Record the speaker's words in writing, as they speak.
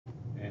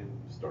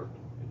start.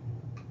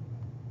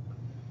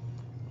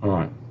 All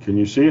right, can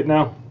you see it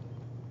now?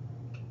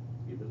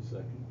 Give it a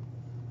second.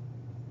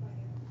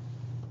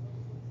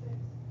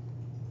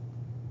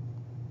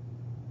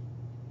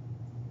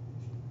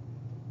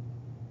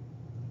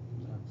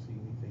 Do not see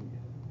anything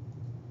yet.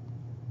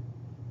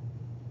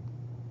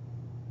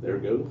 There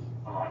it goes.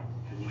 All right,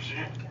 can you see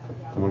it?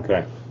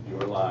 Okay.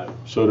 You're live.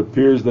 So it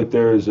appears that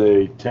there is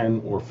a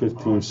 10 or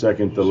 15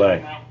 second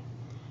delay.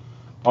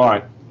 All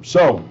right,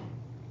 so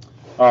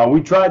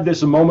we tried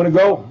this a moment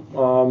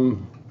ago,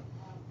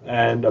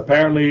 and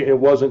apparently it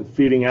wasn't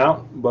feeding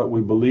out, but we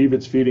believe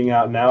it's feeding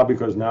out now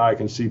because now I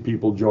can see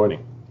people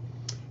joining.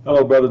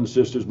 Hello, brothers and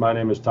sisters. My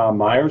name is Tom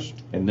Myers.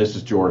 And this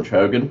is George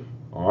Hogan.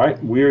 All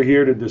right, we are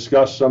here to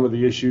discuss some of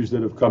the issues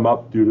that have come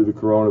up due to the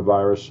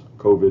coronavirus,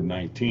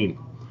 COVID-19.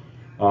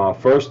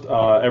 First,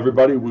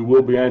 everybody, we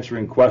will be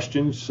answering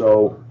questions,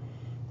 so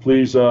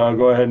please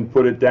go ahead and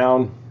put it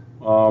down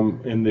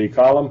in the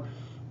column.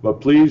 But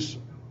please,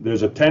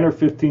 there's a 10 or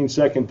 15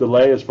 second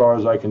delay as far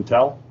as I can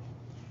tell,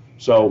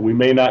 so we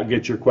may not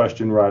get your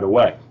question right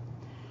away.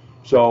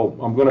 So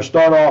I'm going to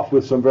start off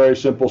with some very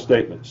simple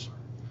statements.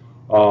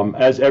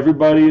 As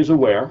everybody is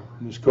aware,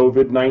 this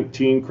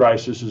COVID-19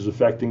 crisis is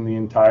affecting the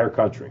entire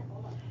country.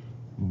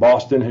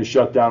 Boston has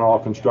shut down all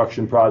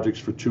construction projects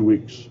for 2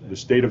 weeks. The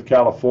state of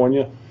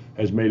California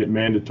has made it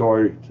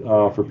mandatory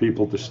for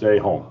people to stay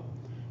home.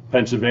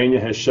 Pennsylvania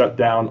has shut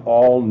down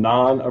all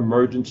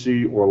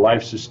non-emergency or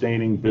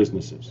life-sustaining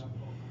businesses.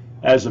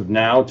 As of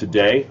now,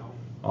 today,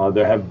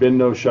 there have been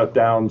no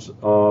shutdowns.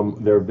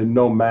 There have been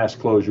no mass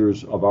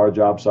closures of our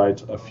job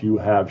sites. A few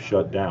have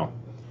shut down.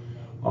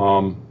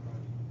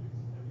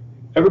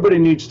 Everybody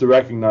needs to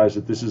recognize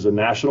that this is a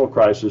national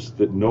crisis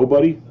that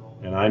nobody,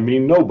 and I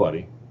mean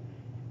nobody,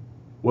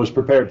 was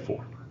prepared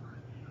for.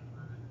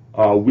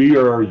 We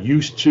are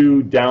used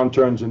to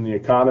downturns in the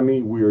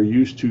economy. We are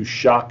used to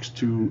shocks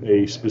to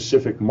a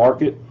specific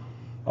market,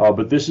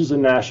 but this is a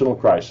national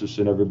crisis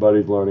and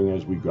everybody's learning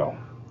as we go.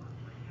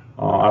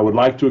 I would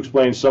like to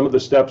explain some of the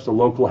steps the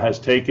local has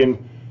taken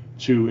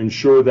to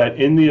ensure that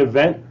in the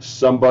event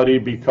somebody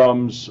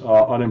becomes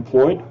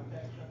unemployed.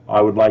 I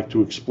would like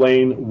to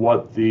explain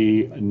what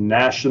the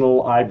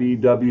national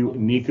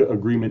IBEW-NECA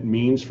agreement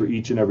means for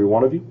each and every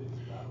one of you.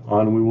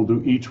 And we will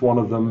do each one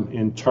of them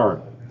in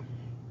turn.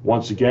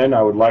 Once again,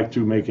 I would like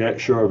to make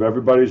sure of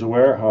everybody's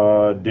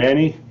aware.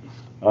 Danny,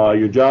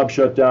 your job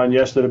shut down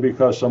yesterday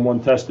because someone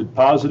tested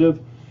positive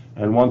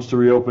and wants to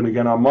reopen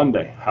again on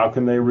Monday. How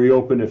can they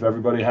reopen if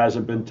everybody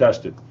hasn't been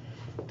tested?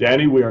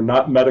 Danny, we are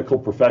not medical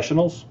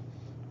professionals.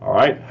 All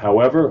right.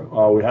 However,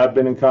 we have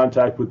been in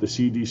contact with the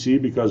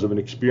CDC because of an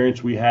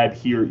experience we had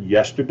here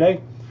yesterday.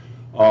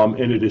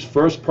 And it is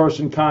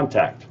first-person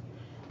contact.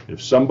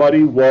 If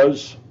somebody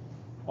was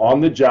on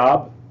the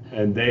job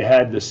and they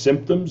had the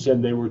symptoms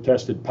and they were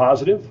tested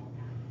positive,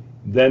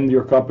 then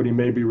your company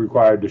may be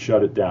required to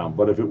shut it down.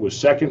 But if it was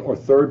second or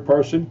third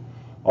person,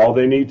 all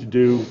they need to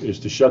do is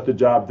to shut the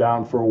job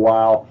down for a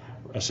while,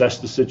 assess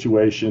the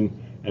situation,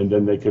 and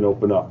then they can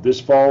open up. This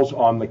falls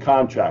on the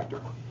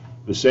contractor.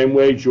 The same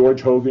way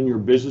George Hogan, your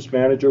business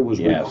manager, was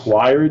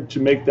required to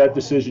make that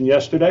decision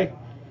yesterday?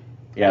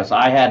 Yes,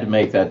 I had to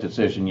make that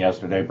decision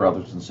yesterday,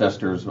 brothers and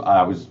sisters.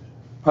 I was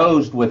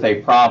posed with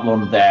a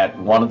problem that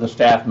one of the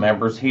staff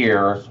members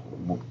here,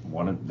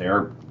 one of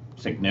their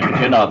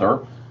significant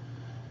other,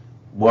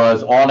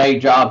 was on a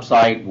job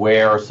site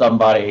where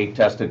somebody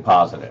tested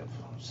positive.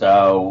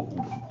 So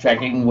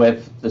checking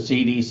with the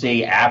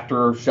CDC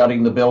after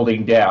shutting the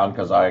building down,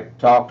 because I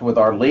talked with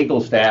our legal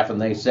staff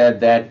and they said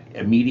that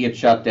immediate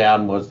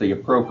shutdown was the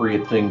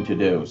appropriate thing to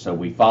do. So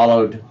we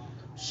followed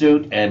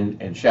suit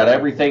and shut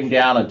everything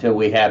down until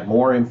we had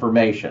more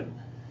information.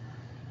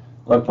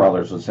 Look,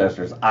 brothers and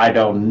sisters, I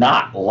do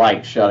not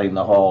like shutting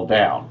the hall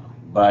down,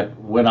 but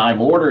when I'm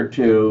ordered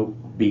to,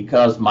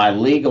 because my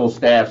legal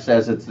staff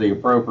says it's the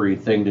appropriate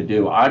thing to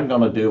do, I'm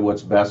going to do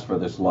what's best for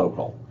this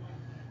local.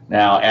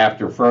 Now,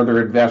 after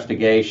further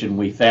investigation,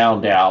 we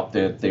found out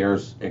that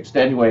there's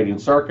extenuating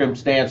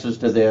circumstances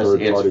to this.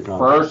 It's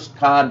first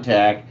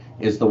contact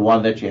is the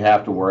one that you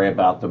have to worry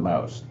about the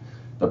most.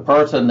 The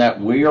person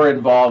that we are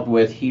involved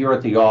with here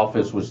at the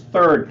office was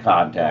third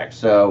contact,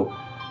 so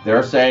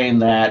they're saying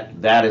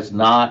that that is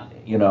not,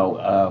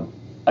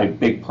 a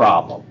big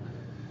problem.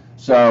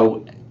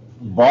 So,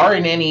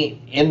 barring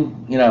any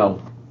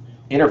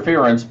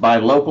interference by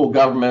local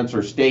governments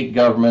or state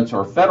governments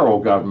or federal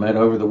government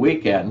over the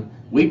weekend,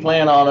 we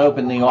plan on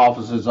opening the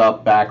offices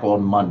up back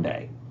on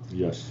Monday.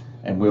 Yes.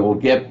 And we will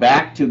get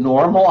back to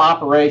normal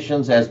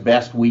operations as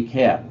best we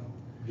can.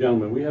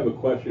 Gentlemen, we have a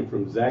question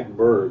from Zach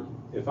Berg.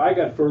 If I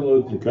got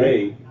furloughed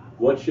today,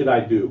 what should I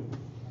do?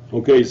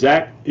 Okay,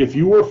 Zach, if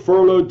you were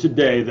furloughed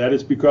today, that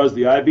is because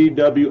the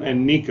IBEW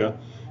and NECA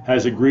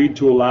has agreed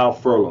to allow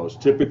furloughs.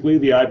 Typically,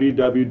 the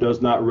IBEW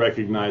does not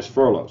recognize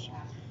furloughs.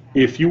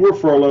 If you were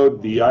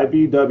furloughed, the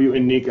IBEW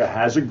and NECA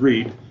has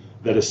agreed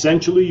that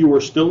essentially you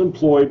are still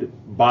employed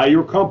by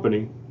your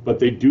company, but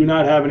they do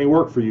not have any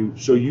work for you,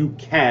 so you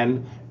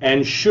can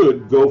and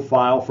should go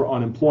file for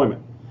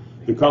unemployment.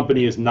 The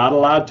company is not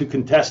allowed to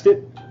contest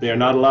it. They are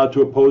not allowed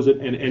to oppose it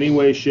in any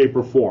way, shape,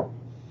 or form.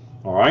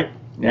 All right?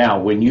 Now,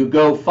 when you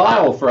go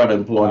file for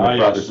unemployment, Yes.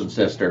 brothers and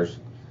sisters,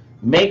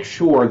 make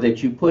sure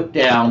that you put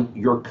down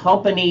your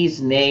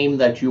company's name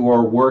that you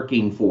are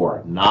working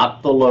for,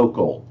 not the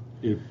local.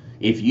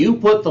 If you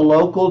put the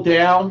local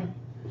down,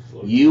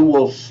 you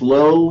will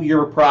slow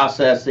your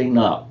processing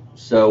up.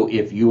 So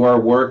if you are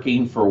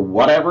working for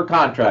whatever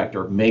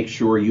contractor, make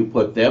sure you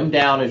put them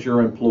down as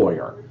your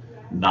employer,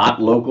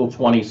 not Local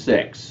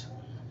 26.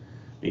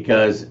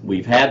 Because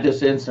we've had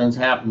this instance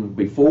happen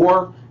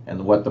before,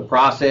 and what the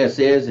process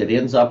is, it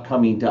ends up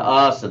coming to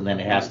us, and then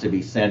it has to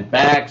be sent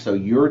back, so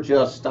you're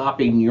just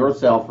stopping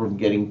yourself from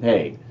getting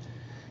paid.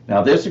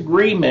 Now, this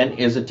agreement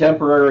is a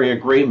temporary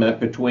agreement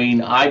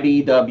between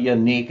IBEW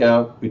and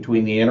NECA,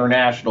 between the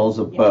internationals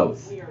of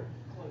both.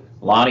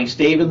 Lonnie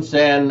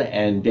Stevenson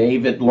and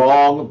David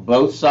Long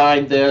both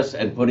signed this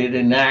and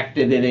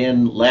enacted it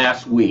in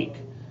last week.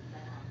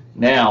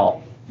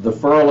 Now, the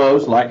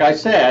furloughs, like I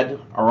said,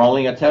 are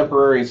only a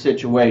temporary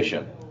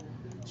situation.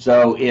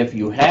 So if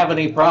you have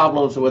any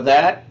problems with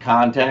that,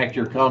 contact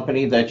your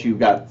company that you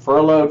got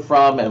furloughed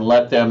from and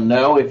let them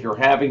know if you're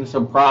having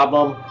some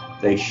problem.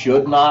 They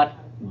should not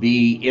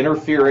be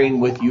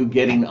interfering with you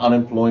getting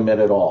unemployment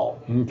at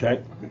all.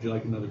 Okay. Would you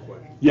like another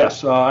question?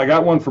 Yes, I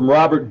got one from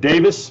Robert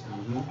Davis.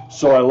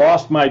 So I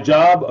lost my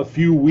job a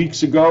few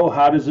weeks ago.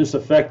 How does this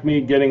affect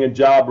me getting a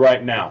job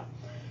right now?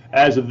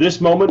 As of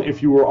this moment,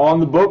 if you were on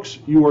the books,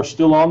 you are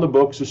still on the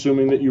books,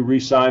 assuming that you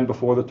re-signed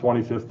before the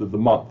 25th of the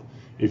month.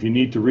 If you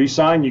need to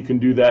re-sign, you can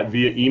do that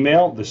via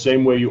email, the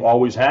same way you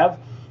always have.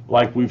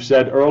 Like we've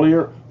said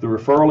earlier, the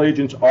referral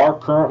agents are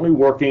currently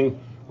working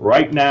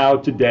right now,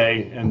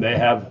 today, and they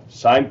have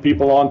signed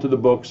people onto the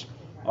books.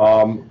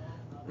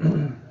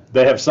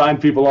 They have signed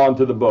people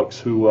onto the books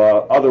who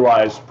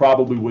otherwise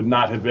probably would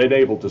not have been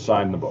able to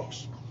sign the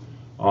books.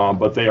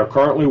 But they are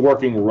currently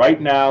working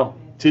right now,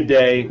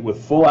 today,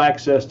 with full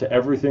access to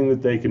everything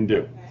that they can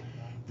do.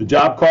 The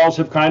job calls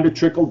have kind of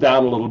trickled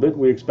down a little bit.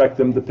 We expect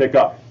them to pick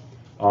up.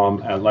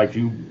 And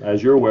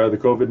as you're aware, the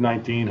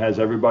COVID-19 has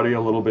everybody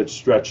a little bit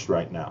stretched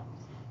right now.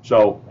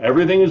 So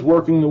everything is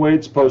working the way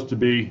it's supposed to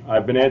be.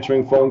 I've been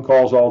answering phone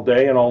calls all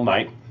day and all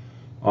night.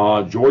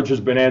 George has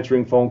been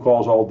answering phone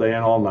calls all day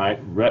and all night.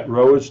 Rhett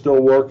Rowe is still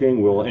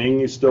working. Will Ing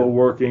is still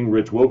working.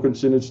 Rich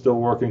Wilkinson is still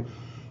working.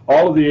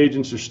 All of the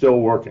agents are still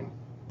working.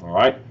 All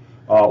right.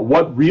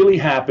 What really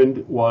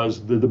happened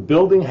was the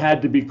building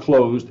had to be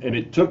closed, and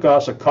it took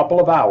us a couple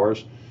of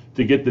hours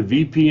to get the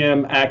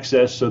VPN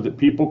access so that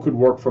people could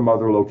work from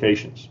other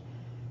locations.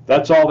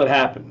 That's all that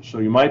happened. So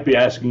you might be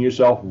asking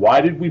yourself,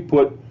 why did we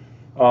put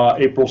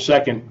April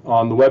 2nd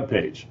on the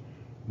webpage?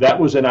 That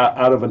was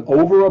out of an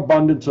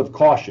overabundance of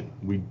caution.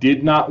 We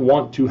did not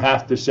want to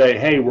have to say,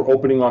 hey, we're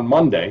opening on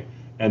Monday,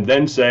 and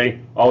then say,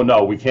 oh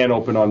no, we can't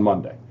open on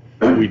Monday.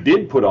 We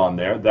did put on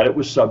there that it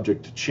was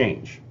subject to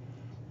change.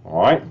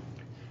 All right?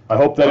 I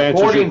hope that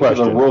answers your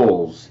question. According to the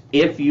rules,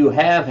 if you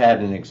have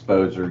had an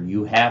exposure,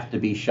 you have to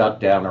be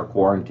shut down or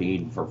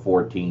quarantined for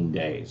 14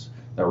 days.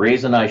 The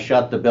reason I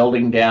shut the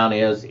building down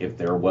is if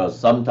there was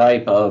some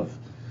type of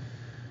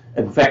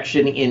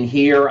infection in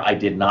here, I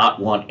did not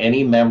want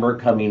any member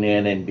coming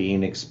in and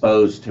being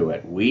exposed to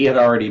it. We had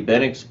already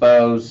been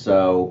exposed,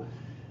 so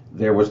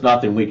there was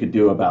nothing we could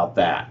do about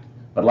that.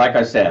 But like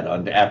I said,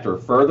 after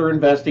further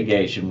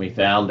investigation, we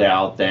found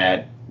out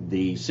that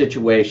the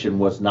situation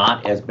was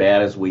not as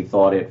bad as we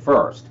thought at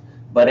first.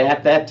 But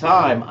at that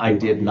time, I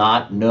did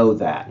not know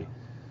that.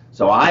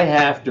 So I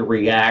have to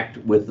react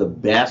with the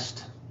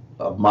best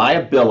of my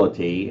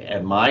ability,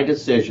 and my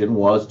decision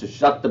was to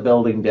shut the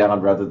building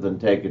down rather than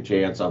take a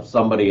chance of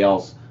somebody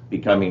else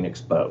becoming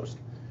exposed.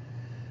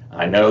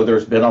 I know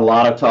there's been a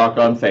lot of talk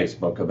on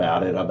Facebook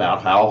about it,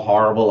 about how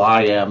horrible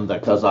I am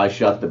because I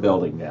shut the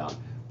building down.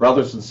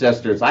 Brothers and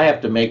sisters, I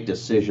have to make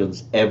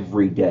decisions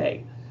every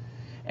day.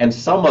 And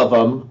some of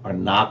them are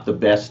not the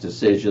best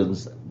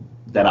decisions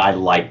that I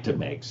like to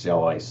make,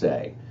 shall I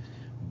say.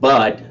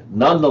 But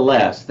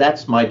nonetheless,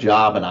 that's my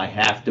job, and I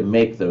have to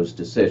make those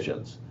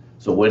decisions.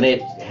 So when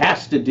it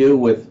has to do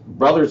with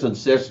brothers and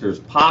sisters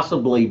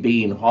possibly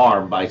being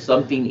harmed by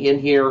something in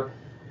here,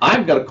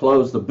 I'm going to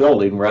close the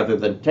building rather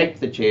than take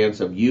the chance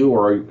of you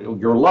or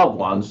your loved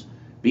ones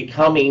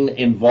becoming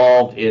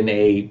involved in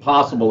a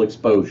possible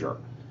exposure.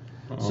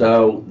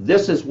 So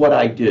this is what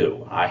I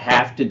do. I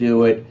have to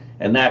do it,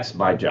 and that's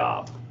my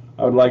job.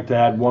 I would like to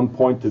add one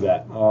point to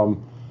that.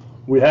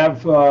 We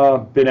have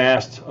been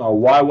asked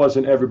why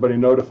wasn't everybody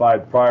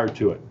notified prior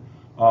to it.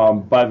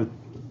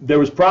 There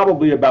was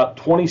probably about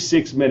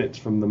 26 minutes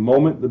from the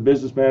moment the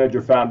business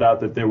manager found out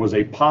that there was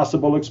a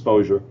possible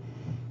exposure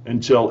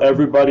until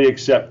everybody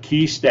except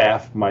key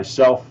staff,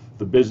 myself,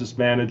 the business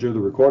manager, the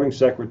recording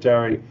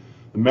secretary,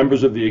 the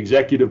members of the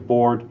executive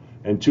board,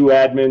 and 2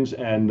 admins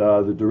and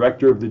the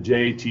director of the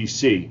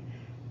JATC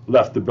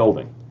left the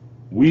building.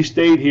 We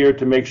stayed here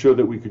to make sure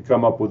that we could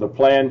come up with a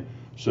plan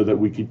so that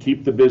we could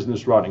keep the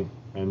business running,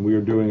 and we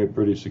are doing it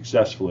pretty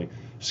successfully.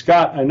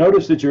 Scott, I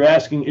noticed that you're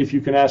asking if you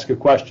can ask a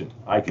question.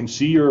 I can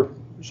see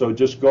so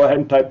just go ahead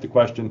and type the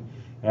question,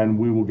 and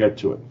we will get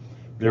to it.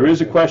 There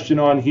is a question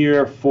on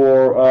here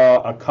for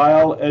a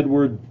Kyle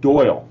Edward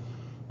Doyle.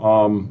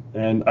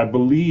 And I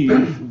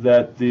believe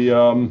that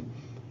the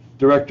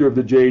director of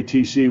the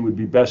JATC would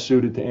be best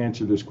suited to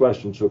answer this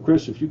question. So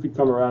Chris, if you could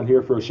come around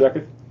here for a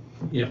second.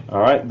 Yeah.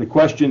 All right, the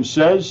question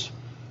says,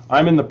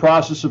 I'm in the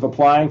process of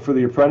applying for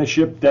the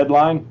apprenticeship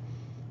deadline.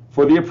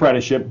 For the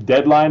apprenticeship,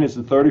 deadline is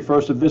the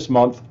 31st of this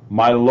month.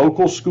 My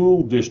local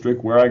school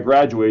district where I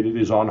graduated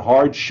is on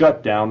hard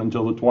shutdown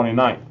until the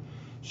 29th.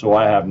 So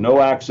I have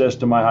no access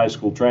to my high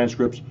school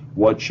transcripts.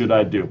 What should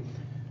I do?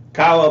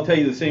 Kyle, I'll tell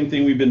you the same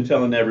thing we've been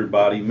telling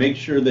everybody. Make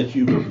sure that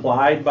you've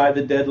applied by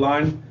the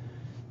deadline.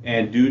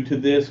 And due to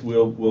this,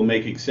 we'll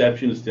make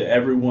exceptions to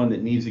everyone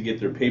that needs to get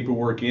their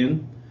paperwork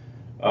in.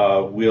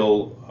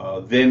 We'll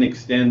then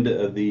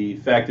extend the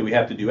fact that we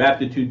have to do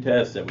aptitude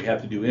tests, that we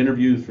have to do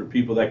interviews for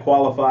people that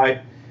qualify.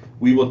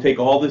 We will take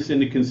all this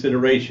into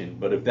consideration.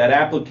 But if that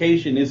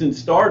application isn't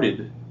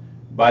started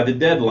by the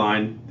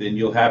deadline, then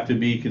you'll have to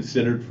be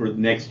considered for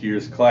next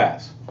year's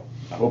class.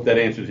 I hope that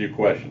answers your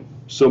question.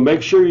 So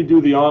make sure you do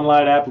the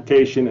online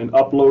application and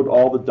upload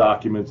all the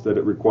documents that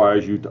it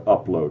requires you to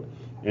upload.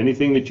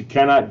 Anything that you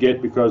cannot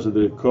get because of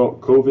the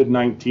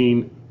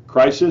COVID-19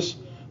 crisis,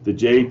 the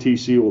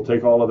JATC will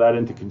take all of that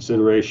into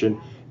consideration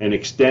and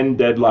extend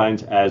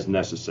deadlines as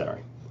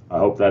necessary. I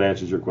hope that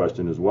answers your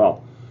question as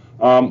well.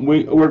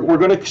 We're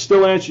going to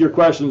still answer your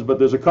questions, but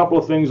there's a couple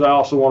of things I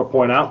also want to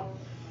point out.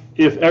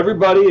 If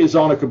everybody is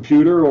on a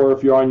computer or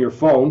if you're on your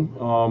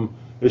phone,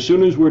 as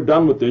soon as we're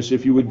done with this,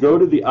 if you would go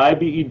to the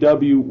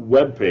IBEW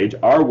webpage,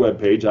 our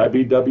webpage,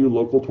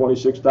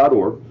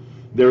 ibewlocal26.org,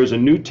 there is a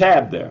new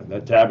tab there.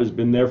 That tab has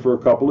been there for a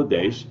couple of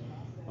days.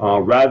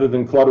 Rather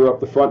than clutter up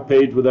the front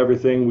page with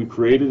everything, we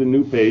created a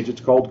new page. It's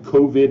called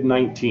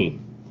COVID-19.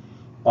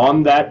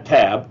 On that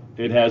tab,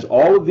 it has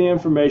all of the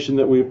information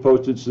that we've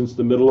posted since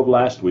the middle of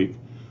last week,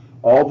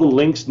 all the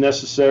links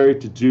necessary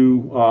to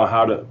do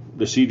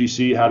the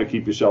CDC, how to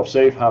keep yourself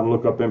safe, how to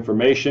look up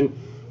information.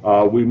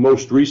 We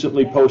most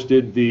recently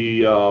posted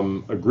the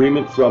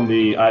agreement from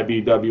the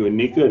IBEW and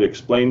NECA. It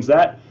explains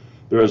that.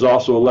 There is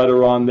also a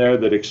letter on there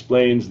that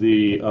explains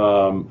the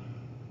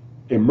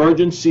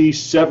emergency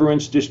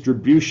severance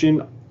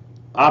distribution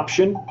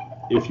option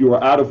if you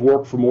are out of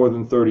work for more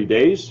than 30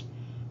 days.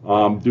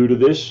 Due to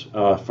this,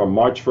 from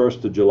March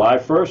 1st to July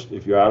 1st,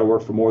 if you're out of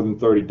work for more than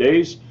 30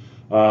 days,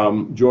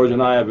 George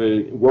and I have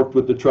worked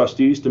with the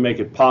trustees to make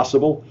it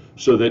possible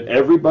so that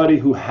everybody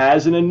who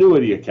has an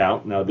annuity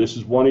account, now this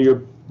is one of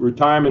your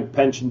retirement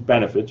pension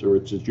benefits, or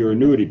it's your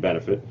annuity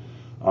benefit,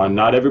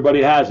 not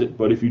everybody has it,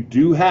 but if you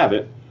do have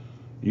it,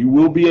 you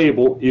will be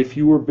able, if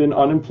you have been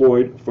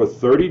unemployed for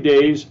 30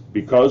 days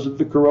because of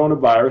the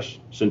coronavirus,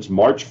 since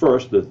March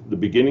 1st, the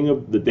beginning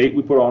of the date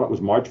we put on it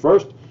was March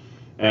 1st,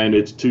 and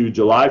it's to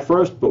July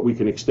 1st, but we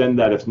can extend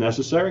that if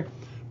necessary.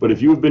 But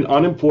if you have been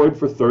unemployed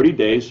for 30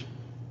 days,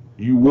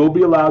 you will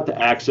be allowed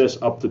to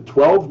access up to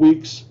 12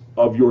 weeks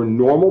of your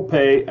normal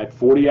pay at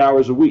 40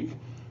 hours a week.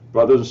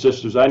 Brothers and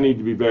sisters, I need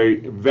to be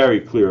very, very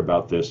clear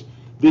about this.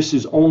 This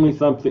is only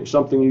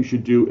something you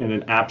should do in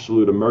an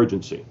absolute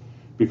emergency,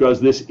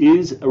 because this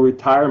is a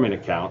retirement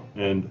account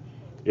and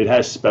it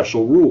has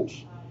special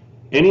rules.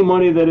 Any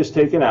money that is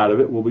taken out of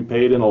it will be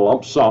paid in a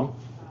lump sum,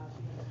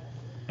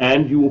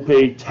 and you will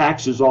pay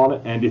taxes on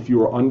it, and if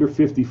you are under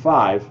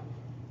 55,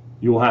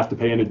 you will have to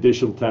pay an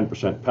additional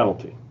 10%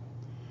 penalty.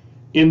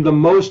 In the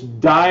most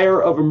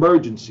dire of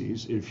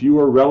emergencies, if you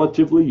are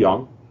relatively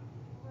young,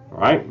 all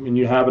right, and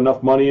you have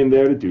enough money in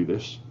there to do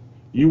this,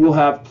 you will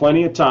have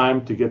plenty of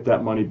time to get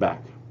that money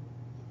back.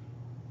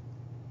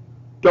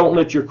 Don't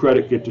let your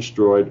credit get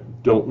destroyed.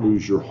 Don't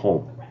lose your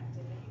home.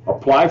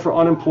 Apply for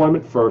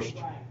unemployment first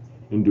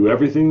and do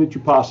everything that you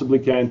possibly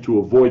can to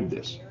avoid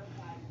this.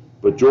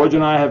 But George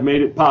and I have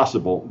made it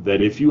possible that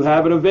if you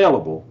have it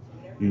available,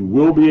 you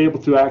will be able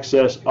to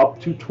access up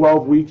to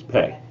 12 weeks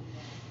pay.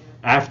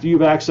 After you've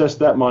accessed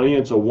that money,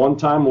 it's a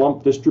one-time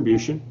lump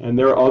distribution, and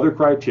there are other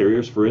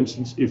criteria. For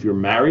instance, if you're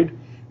married,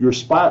 your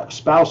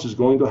spouse is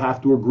going to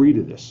have to agree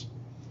to this.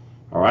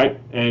 All right,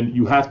 and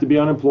you have to be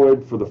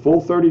unemployed for the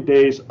full 30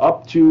 days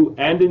up to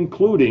and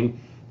including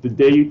the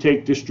day you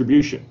take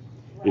distribution.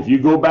 If you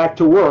go back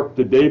to work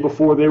the day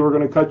before they were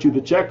going to cut you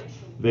the check,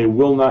 they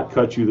will not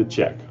cut you the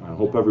check. I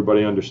hope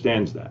everybody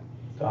understands that.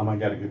 Tom, I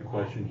got a good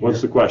question here.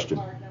 What's the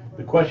question?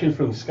 The question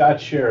from Scott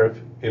Sheriff: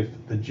 if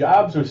the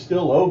jobs are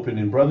still open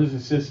and brothers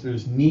and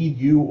sisters need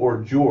you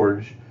or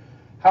George,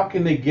 how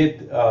can they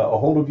get a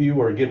hold of you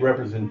or get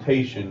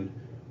representation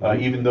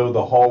even though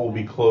the hall will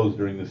be closed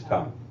during this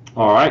time?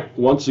 All right.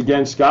 Once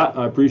again, Scott,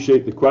 I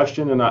appreciate the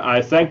question, and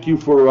I thank you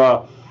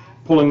for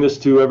pulling this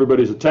to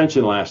everybody's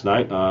attention last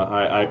night.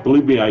 I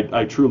believe me,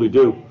 I truly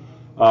do.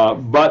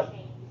 But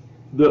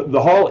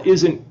the hall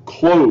isn't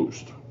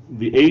closed.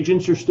 The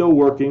agents are still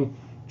working.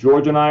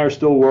 George and I are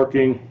still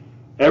working.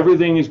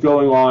 Everything is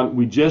going on.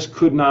 We just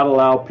could not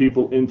allow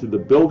people into the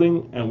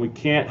building, and we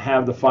can't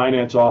have the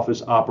finance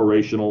office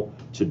operational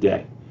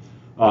today.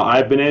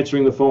 I've been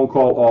answering the phone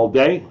call all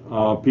day.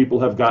 People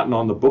have gotten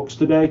on the books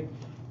today.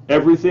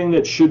 Everything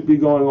that should be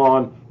going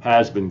on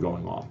has been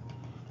going on.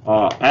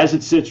 As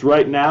it sits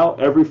right now,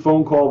 every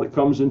phone call that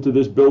comes into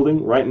this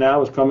building right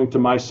now is coming to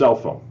my cell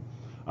phone.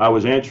 I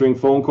was answering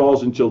phone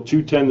calls until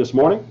 2:10 this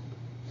morning,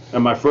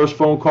 and my first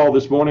phone call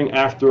this morning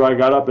after I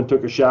got up and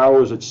took a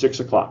shower was at 6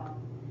 o'clock.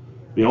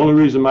 The only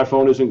reason my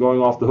phone isn't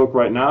going off the hook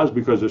right now is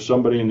because there's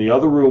somebody in the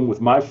other room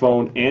with my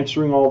phone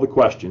answering all the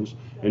questions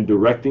and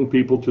directing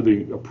people to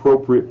the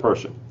appropriate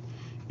person.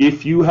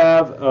 If you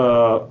have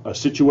a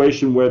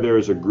situation where there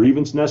is a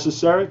grievance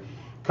necessary,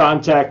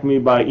 contact me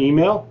by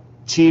email,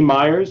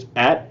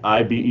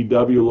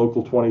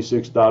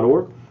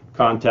 tmyers@ibewlocal26.org.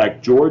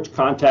 Contact George,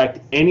 contact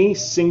any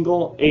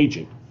single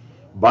agent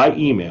by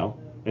email,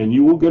 and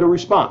you will get a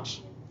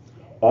response.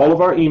 All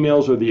of our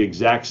emails are the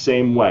exact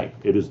same way.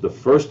 It is the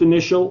first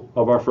initial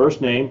of our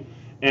first name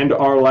and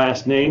our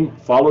last name,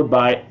 followed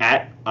by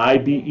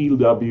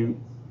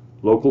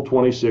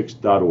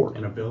 @ibewlocal26.org.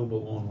 And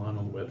available online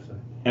on the website.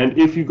 And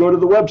if you go to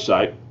the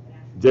website,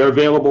 they're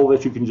available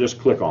that you can just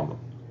click on them.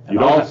 And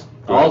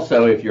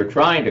also, if you're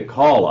trying to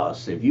call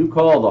us, if you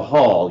call the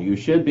hall, you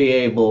should be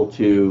able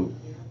to,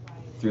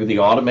 through the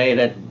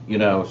automated,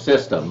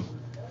 system,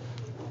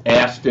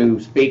 ask to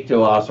speak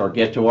to us or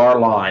get to our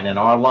line, and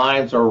our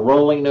lines are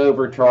rolling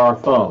over to our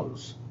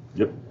phones.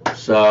 Yep.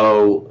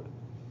 So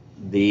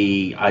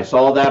I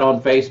saw that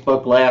on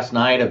Facebook last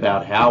night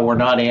about how we're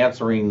not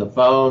answering the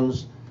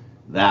phones.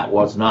 That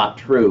was not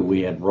true.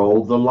 We had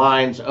rolled the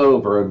lines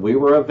over and we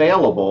were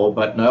available,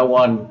 but no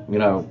one,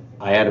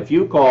 I had a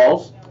few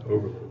calls.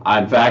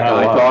 In fact,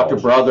 I talked to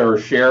Brother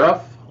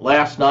Sheriff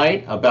last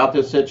night about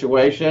this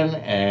situation,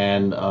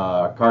 and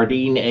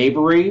Cardine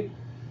Avery,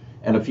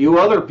 and a few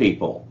other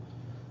people.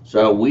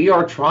 So we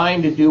are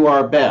trying to do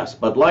our best.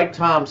 But like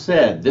Tom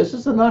said, this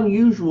is an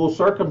unusual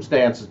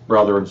circumstance,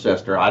 brother and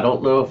sister. I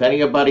don't know if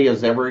anybody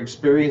has ever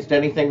experienced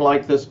anything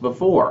like this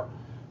before.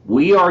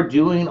 We are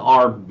doing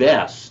our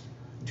best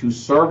to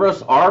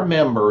service our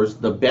members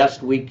the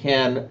best we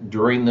can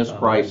during this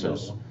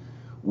crisis.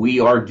 We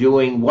are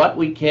doing what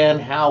we can,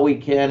 how we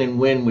can, and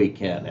when we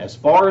can. As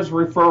far as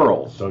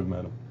referrals, Doug,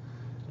 madam.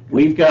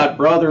 We've got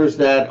brothers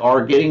that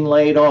are getting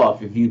laid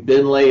off. If you've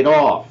been laid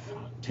off,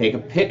 take a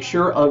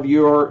picture of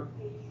your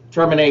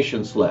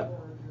termination slip.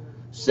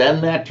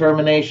 Send that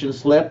termination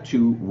slip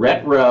to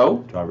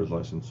Retro, Driver's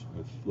license.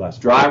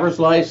 driver's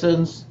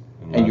license,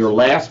 and your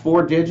last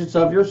 4 digits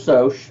of your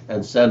SOCH,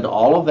 and send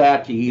all of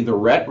that to either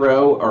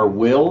Retro or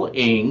Will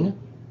Ing,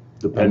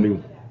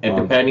 Depending.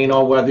 depending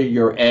on whether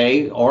you're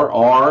A or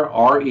R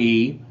or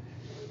E,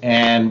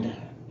 and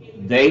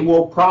they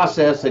will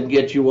process and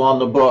get you on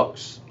the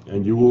books.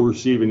 And you will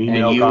receive an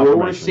email And you confirmation.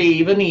 will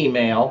receive an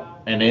email,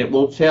 and it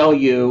will tell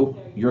you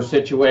your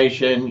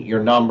situation,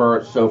 your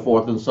number, so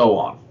forth and so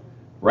on.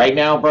 Right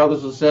now,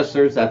 brothers and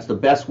sisters, that's the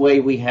best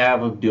way we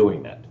have of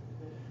doing it.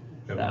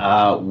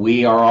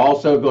 We are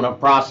also going to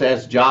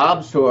process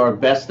jobs to our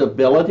best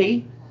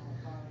ability.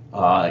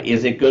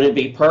 Is it going to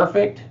be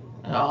perfect?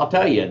 I'll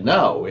tell you,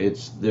 no.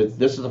 This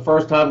is the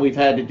first time we've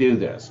had to do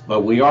this,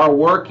 but we are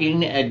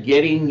working at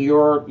getting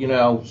your,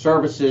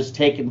 services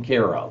taken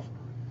care of.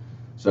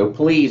 So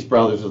please,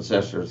 brothers and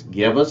sisters,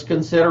 give us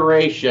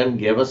consideration,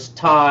 give us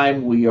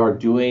time. We are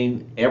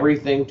doing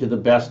everything to the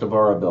best of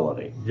our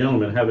ability.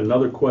 Gentlemen, I have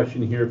another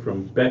question here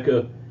from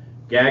Becca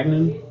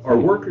Gagnon. Are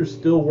workers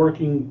still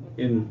working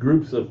in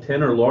groups of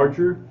 10 or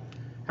larger?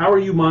 How are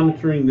you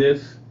monitoring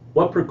this?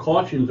 What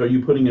precautions are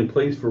you putting in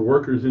place for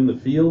workers in the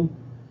field?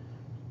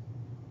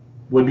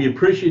 Would be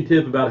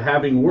appreciative about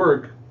having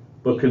work,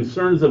 but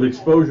concerns of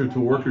exposure to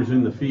workers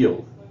in the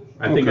field.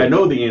 I think I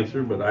know the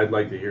answer, but I'd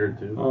like to hear it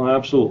too. Oh,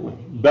 absolutely.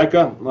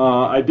 Becca,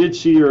 I did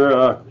see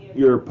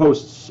your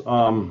posts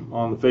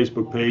on the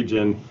Facebook page,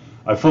 and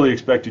I fully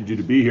expected you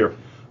to be here.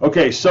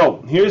 Okay,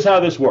 so here's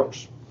how this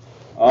works.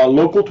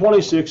 Local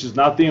 26 is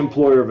not the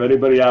employer of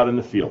anybody out in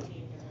the field.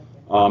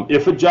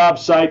 If a job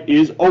site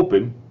is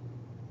open,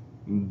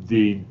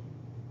 the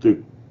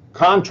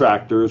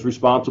contractor is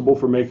responsible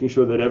for making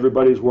sure that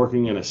everybody is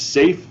working in a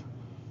safe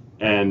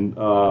and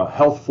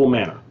healthful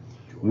manner.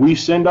 We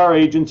send our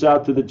agents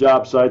out to the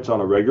job sites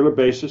on a regular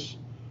basis,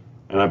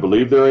 and I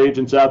believe there are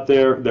agents out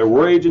there. There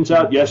were agents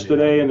out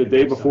yesterday and the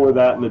day before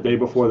that and the day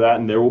before that,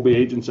 and there will be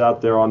agents out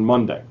there on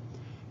Monday.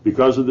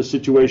 Because of the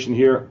situation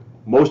here,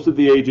 most of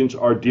the agents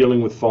are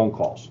dealing with phone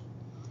calls.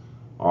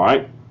 All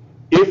right?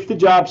 If the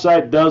job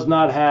site does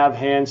not have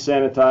hand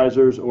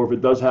sanitizers, or if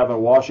it does have a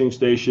washing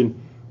station,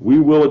 we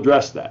will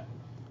address that.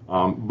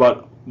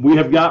 But we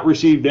have not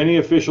received any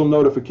official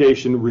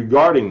notification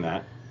regarding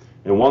that.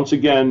 And once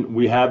again,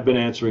 we have been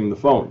answering the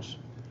phones.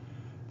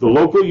 The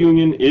local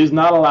union is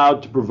not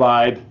allowed to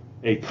provide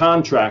a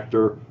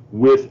contractor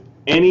with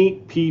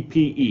any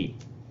PPE.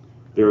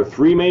 There are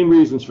 3 main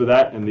reasons for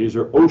that, and these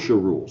are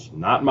OSHA rules,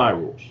 not my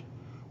rules.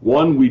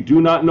 1, we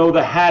do not know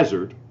the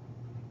hazard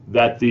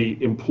that the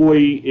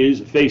employee is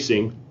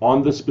facing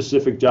on the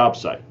specific job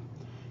site.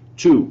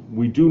 2,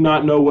 we do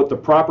not know what the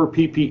proper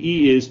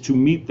PPE is to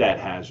meet that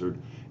hazard.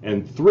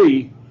 And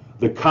 3,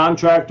 the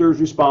contractor is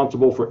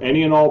responsible for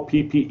any and all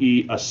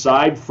PPE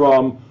aside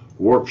from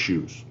work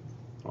shoes.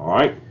 All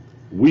right?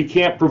 We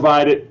can't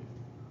provide it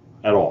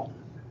at all.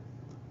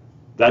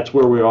 that's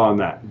where we are on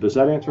that. Does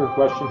that answer her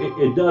question?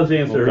 It does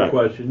answer her Okay.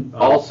 question.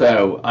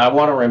 Also, I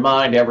want to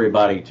remind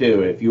everybody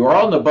too, if you are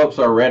on the books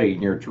already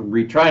and you're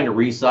trying to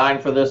re-sign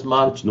for this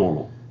month, It's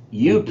normal.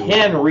 you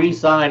can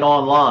re-sign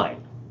online.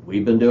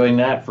 We've been doing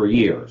that for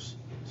years.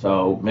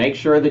 So make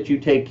sure that you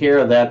take care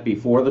of that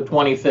before the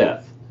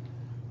 25th.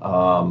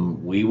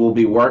 We will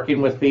be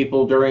working with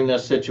people during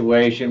this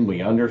situation.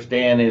 We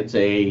understand it's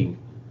a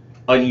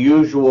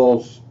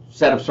unusual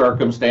set of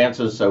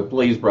circumstances, so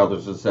please,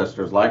 brothers and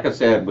sisters, like I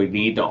said, we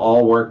need to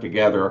all work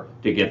together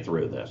to get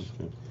through this.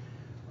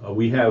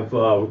 We have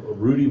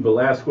Rudy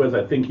Velasquez.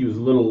 I think he was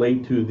a little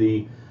late to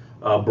the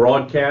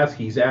broadcast.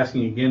 He's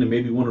asking again, and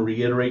maybe want to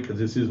reiterate because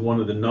this is one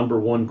of the number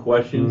one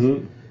questions.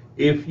 Mhm.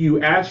 If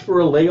you ask for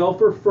a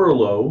layoff or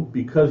furlough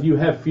because you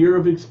have fear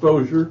of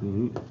exposure,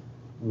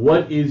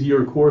 what is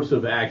your course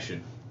of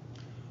action?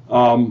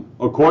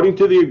 According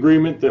to the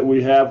agreement that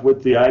we have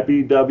with the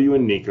IBW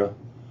and NECA,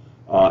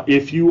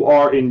 if you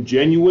are in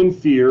genuine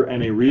fear,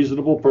 and a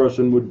reasonable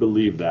person would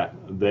believe that,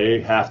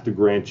 they have to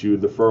grant you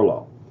the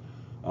furlough.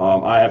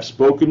 I have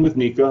spoken with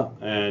NECA,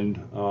 and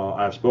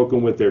I've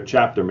spoken with their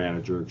chapter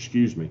manager,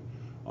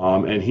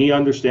 and he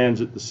understands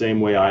it the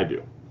same way I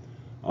do.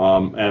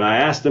 And I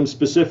asked him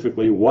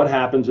specifically, what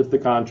happens if the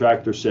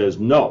contractor says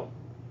no?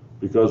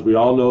 Because we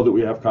all know that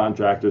we have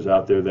contractors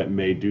out there that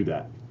may do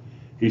that.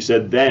 He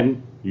said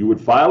then you would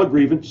file a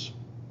grievance,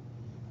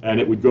 and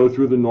it would go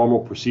through the normal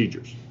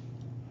procedures.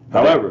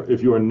 However,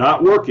 if you are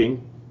not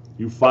working,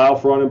 you file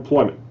for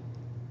unemployment.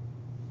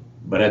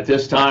 But at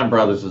this time,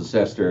 brothers and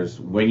sisters,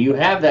 when you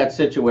have that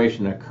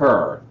situation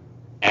occur,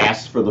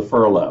 ask for the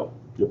furlough.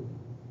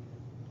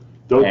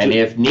 Don't And ju-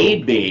 if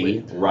need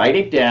be, write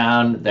it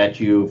down that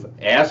you've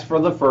asked for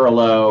the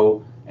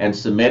furlough and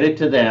submit it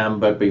to them,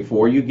 but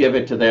before you give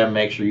it to them,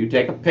 make sure you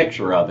take a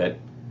picture of it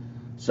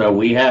so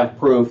we have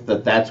proof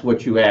that that's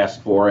what you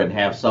asked for, and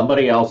have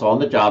somebody else on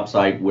the job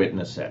site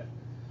witness it.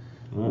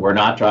 We're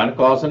not trying to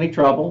cause any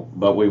trouble,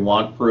 but we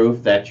want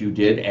proof that you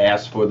did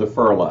ask for the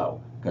furlough,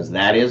 because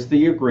that is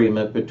the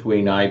agreement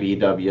between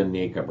IBW and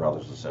NECA,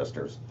 brothers and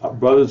sisters.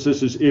 Brothers and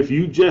sisters, if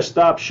you just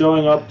stop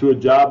showing up to a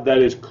job that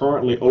is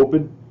currently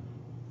open,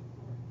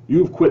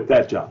 you've quit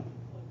that job.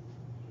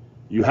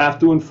 You have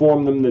to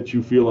inform them that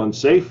you feel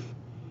unsafe.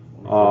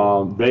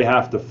 They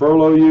have to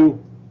furlough you,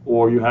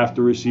 or you have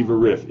to receive a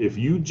RIF. If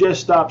you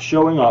just stop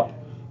showing up,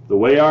 the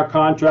way our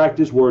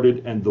contract is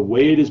worded and the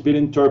way it has been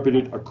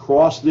interpreted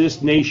across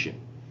this nation,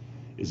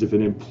 is if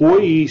an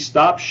employee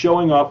stops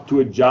showing up to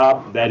a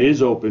job that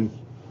is open,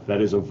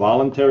 that is a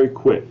voluntary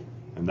quit,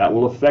 and that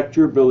will affect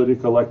your ability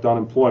to collect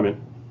unemployment.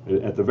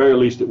 At the very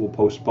least, it will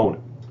postpone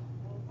it.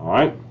 All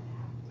right?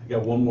 I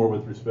got one more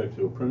with respect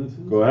to apprentices.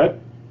 Go ahead.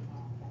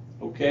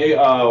 Okay,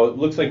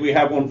 looks like we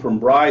have one from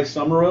Bry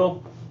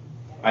Summerall.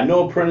 I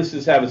know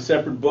apprentices have a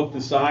separate book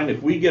to sign.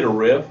 If we get a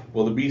RIF,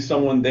 will there be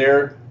someone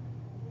there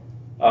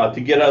to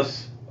get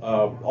us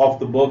off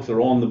the books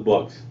or on the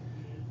books?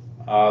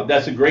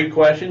 That's a great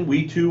question.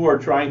 We too are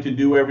trying to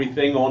do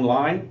everything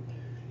online.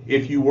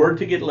 If you were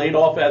to get laid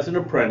off as an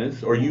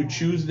apprentice, or you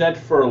choose that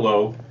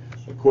furlough,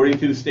 according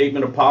to the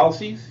statement of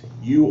policies,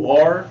 you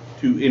are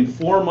to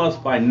inform us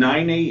by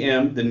 9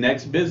 a.m. the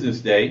next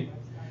business day,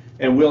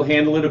 and we'll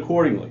handle it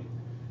accordingly.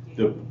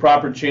 The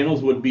proper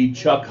channels would be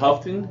Chuck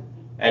Houghton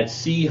at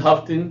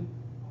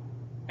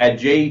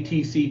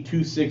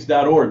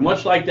choughton@jatc26.org.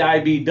 Much like the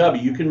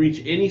IBW, you can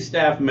reach any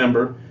staff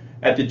member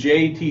at the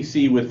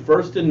JATC with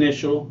first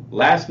initial,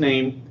 last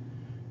name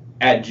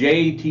at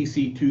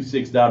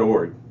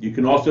jatc26.org. You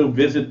can also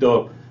visit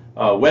the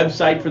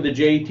website for the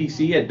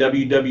JATC at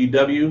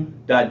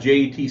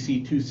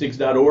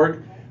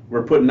www.jatc26.org.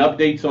 We're putting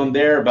updates on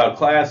there about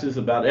classes,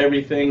 about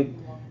everything,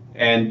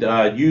 and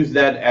use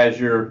that as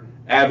your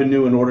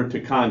avenue in order to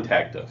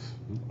contact us.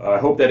 I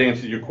hope that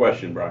answers your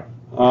question, Brian.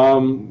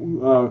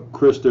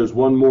 Chris, there's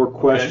one more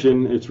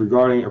question. Okay. It's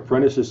regarding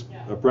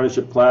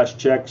apprenticeship class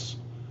checks.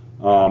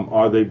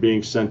 Are they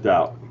being sent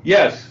out?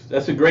 Yes,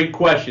 that's a great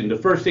question. The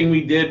first thing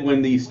we did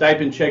when the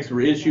stipend checks were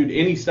issued,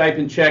 any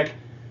stipend check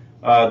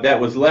that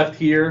was left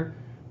here,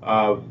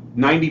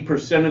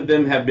 90% of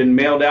them have been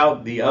mailed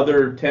out. The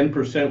other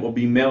 10% will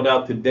be mailed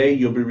out today.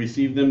 You'll be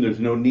receiving them. There's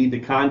no need to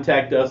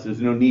contact us.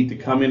 There's no need to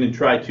come in and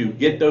try to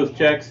get those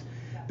checks.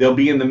 They'll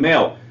be in the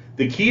mail.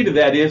 The key to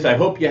that is I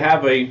hope you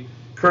have a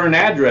current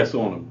address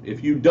on them.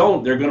 If you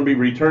don't, they're going to be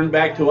returned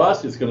back to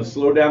us. It's going to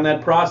slow down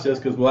that process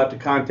because we'll have to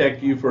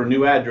contact you for a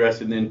new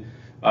address and then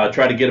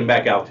try to get them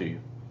back out to you.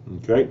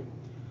 Okay.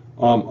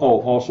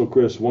 Also,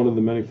 Chris, one of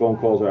the many phone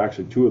calls, or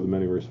actually two of the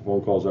many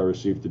phone calls I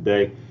received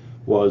today,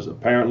 was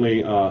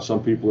apparently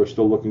some people are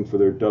still looking for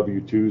their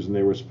W-2s and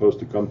they were supposed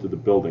to come to the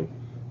building.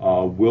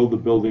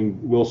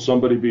 Will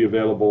somebody be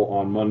available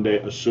on Monday,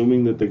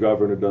 assuming that the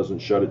governor doesn't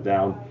shut it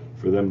down,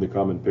 for them to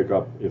come and pick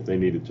up if they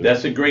needed to?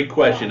 That's a great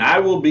question. I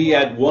will be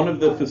at one of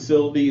the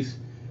facilities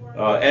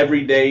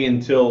every day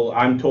until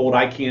I'm told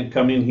I can't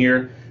come in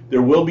here.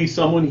 There will be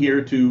someone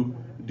here to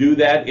do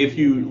that. If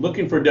you're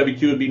looking for a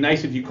W-2, it'd be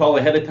nice if you call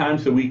ahead of time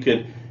so we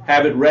could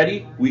have it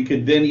ready. We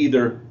could then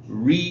either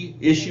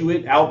reissue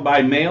it out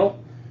by mail,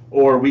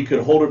 or we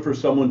could hold it for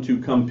someone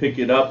to come pick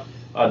it up,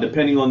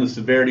 depending on the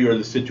severity or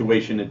the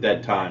situation at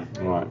that time.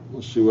 All right,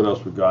 let's see what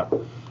else we've got.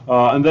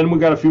 And then we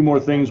got a few more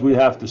things we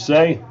have to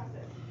say.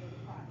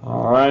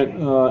 All right,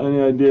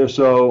 any idea?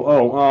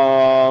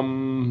 So,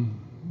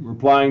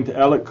 replying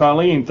to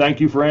Colleen, thank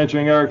you for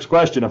answering Eric's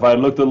question. If I had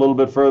looked a little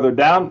bit further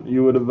down,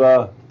 you would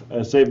have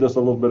saved us a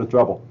little bit of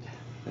trouble.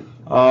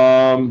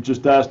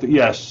 Just asked,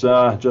 yes,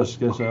 just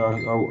guess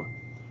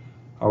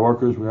our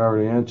workers, we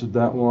already answered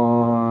that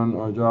one.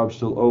 Our job's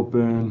still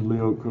open.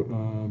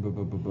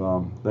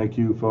 Leo, thank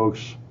you,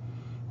 folks.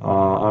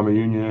 I'm a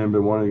union,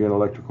 been wanting to get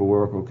electrical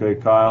work. Okay,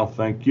 Kyle,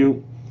 thank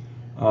you.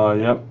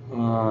 Yep,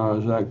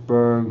 Zach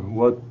Berg,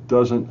 what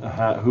doesn't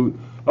who?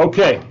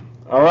 Okay,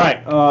 all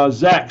right,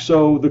 Zach.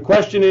 So the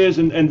question is,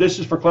 and this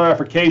is for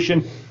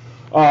clarification.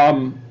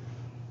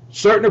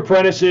 Certain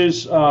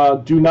apprentices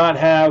do not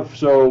have,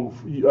 so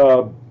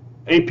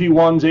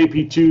AP1s,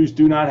 AP2s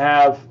do not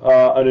have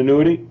an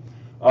annuity.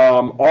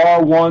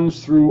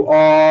 R1s through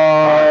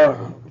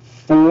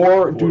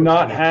R4 do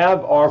not have.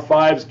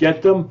 R5s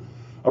get them.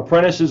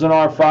 Apprentices and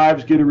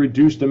R5s get a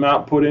reduced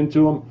amount put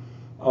into them.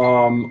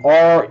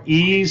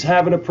 REs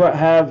have a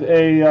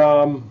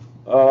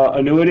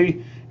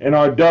annuity, and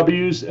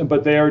RWs,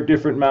 but they are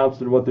different amounts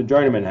than what the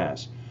journeyman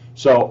has.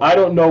 So I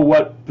don't know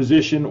what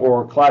position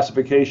or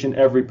classification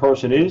every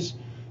person is,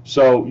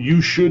 so you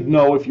should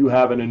know if you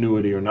have an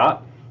annuity or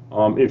not.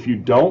 If you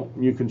don't,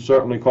 you can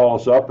certainly call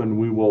us up and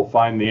we will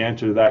find the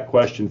answer to that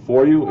question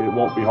for you. It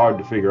won't be hard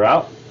to figure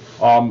out.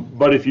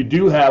 But if you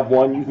do have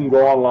one, you can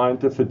go online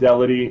to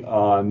Fidelity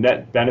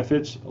Net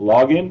Benefits,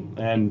 log in,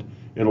 and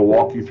it'll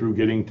walk you through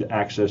getting to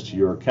access to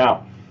your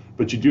account.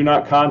 But you do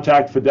not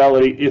contact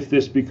Fidelity if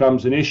this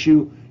becomes an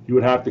issue. You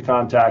would have to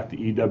contact the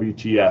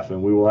EWTF,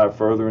 and we will have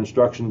further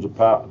instructions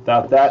about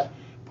that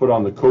put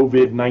on the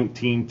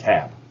COVID-19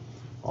 tab.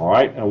 All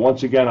right, and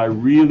once again, I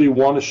really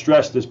want to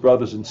stress this,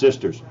 brothers and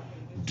sisters.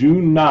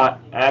 Do not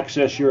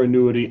access your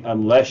annuity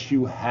unless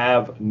you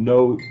have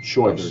no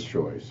choice.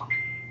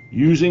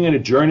 Using a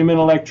journeyman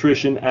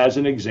electrician as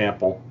an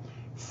example,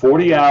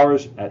 40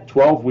 hours at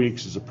 12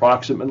 weeks is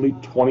approximately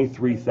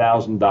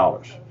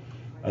 $23,000.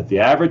 At the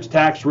average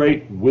tax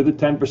rate with a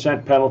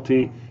 10%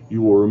 penalty,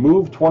 you will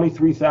remove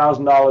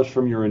 $23,000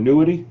 from your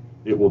annuity.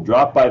 It will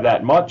drop by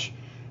that much,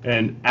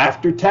 and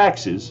after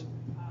taxes,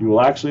 you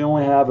will actually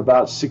only have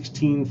about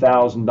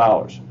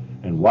 $16,000.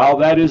 And while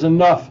that is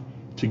enough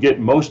to get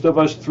most of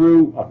us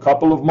through a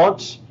couple of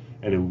months,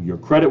 and your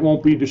credit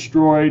won't be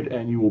destroyed,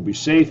 and you will be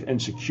safe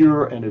and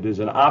secure, and it is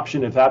an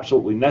option if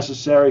absolutely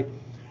necessary,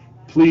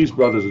 please,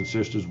 brothers and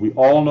sisters, we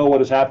all know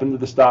what has happened to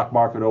the stock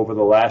market over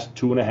the last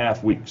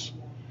 2.5 weeks.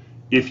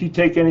 If you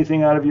take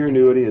anything out of your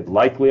annuity, it's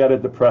likely at a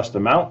depressed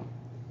amount,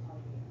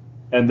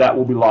 and that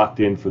will be locked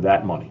in for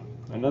that money.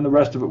 And then the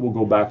rest of it will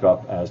go back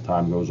up as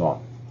time goes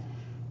on.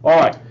 All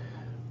right.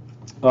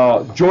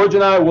 George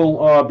and I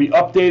will be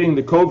updating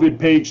the COVID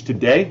page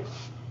today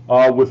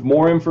with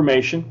more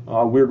information.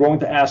 We're going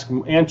to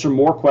answer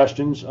more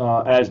questions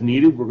as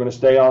needed. We're going to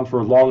stay on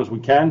for as long as we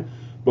can,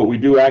 but we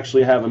do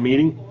actually have a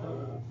meeting.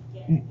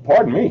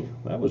 Pardon me,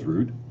 that was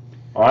rude.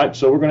 All right,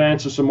 so we're going to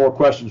answer some more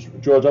questions.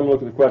 George, I'm going to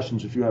look at the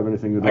questions if you have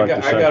anything you'd like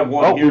to say. I got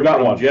one here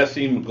from one.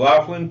 Jesse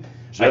McLaughlin.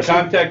 Jesse?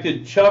 I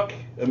contacted Chuck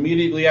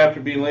immediately after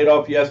being laid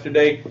off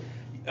yesterday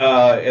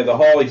at the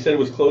hall. He said it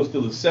was close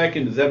to the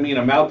 2nd. Does that mean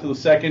I'm out to the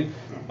 2nd?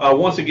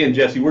 Once again,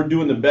 Jesse, we're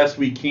doing the best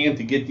we can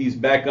to get these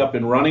back up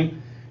and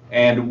running,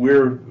 and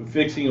we're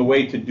fixing a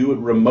way to do it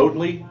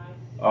remotely.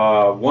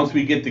 Once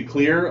we get the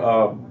clear,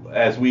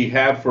 as we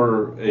have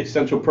for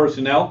essential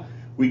personnel,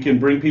 we can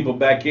bring people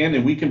back in,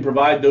 and we can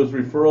provide those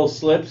referral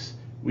slips.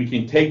 We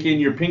can take in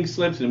your pink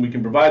slips, and we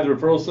can provide the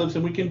referral slips,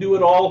 and we can do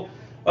it all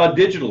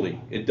digitally.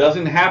 It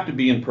doesn't have to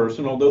be in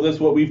person, although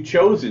that's what we've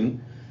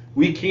chosen.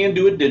 We can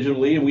do it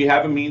digitally, and we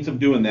have a means of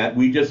doing that.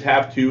 We just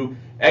have to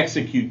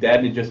execute that,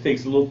 and it just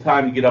takes a little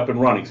time to get up and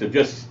running. So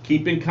just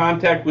keep in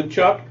contact with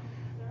Chuck,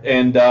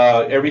 and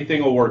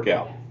everything will work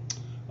out.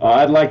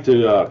 I'd like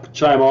to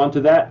chime on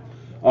to that.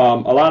 A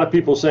lot of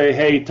people say,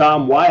 hey,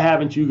 Tom, why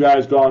haven't you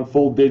guys gone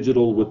full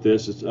digital with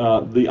this?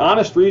 The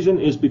honest reason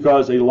is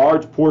because a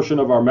large portion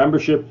of our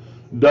membership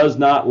does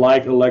not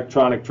like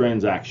electronic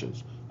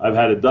transactions. I've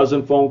had a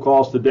dozen phone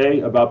calls today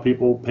about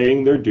people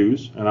paying their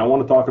dues, and I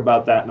want to talk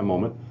about that in a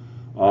moment,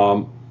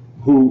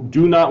 who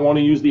do not want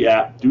to use the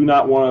app, do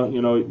not want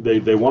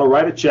to, they want to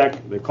write a check.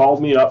 They called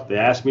me up. They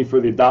asked me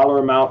for the dollar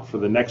amount for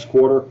the next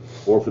quarter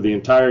or for the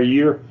entire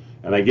year,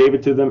 and I gave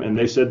it to them, and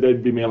they said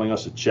they'd be mailing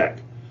us a check.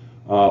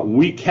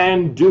 We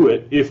can do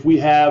it if we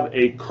have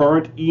a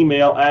current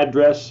email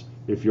address.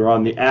 If you're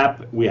on the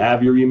app, we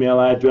have your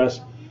email address.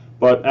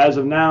 But as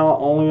of now,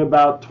 only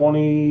about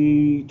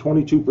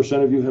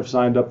 22% of you have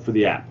signed up for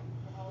the app.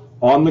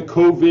 On the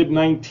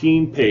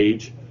COVID-19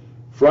 page,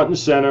 front and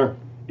center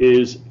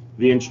is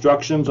the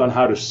instructions on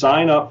how to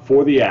sign up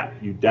for the app.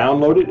 You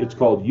download it. It's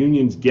called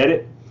Unions Get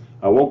It.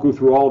 I won't go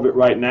through all of it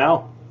right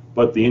now,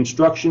 but the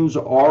instructions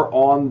are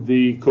on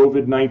the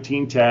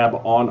COVID-19 tab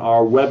on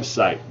our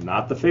website,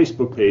 not the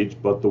Facebook page,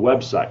 but the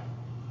website.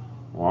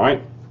 All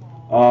right.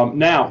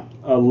 Now,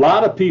 a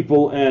lot of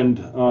people, and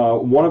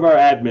one of our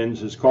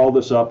admins has called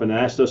us up and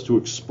asked us to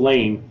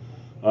explain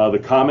the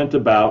comment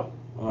about,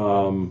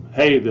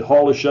 hey, the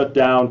hall is shut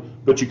down,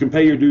 but you can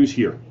pay your dues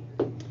here.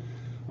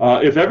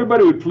 If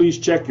everybody would please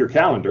check your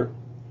calendar,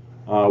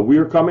 we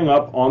are coming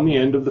up on the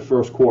end of the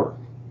first quarter.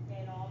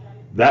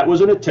 That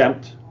was an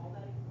attempt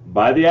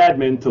by the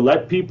admin to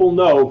let people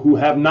know who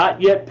have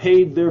not yet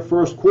paid their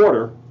first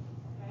quarter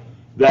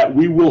that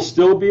we will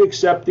still be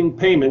accepting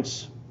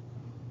payments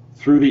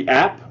through the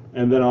app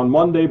and then on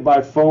Monday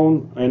by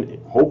phone, and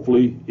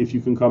hopefully if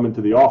you can come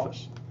into the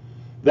office.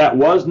 That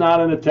was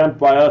not an attempt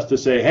by us to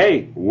say,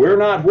 hey, we're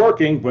not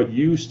working, but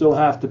you still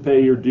have to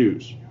pay your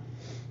dues.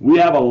 We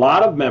have a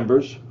lot of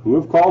members who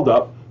have called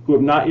up who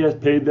have not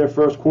yet paid their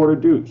first quarter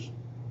dues.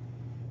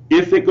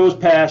 If it goes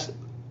past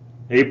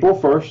April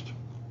 1st,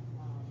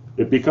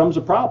 it becomes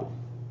a problem.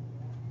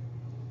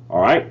 All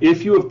right?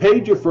 If you have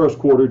paid your first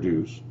quarter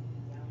dues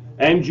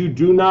and you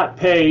do not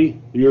pay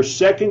your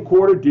second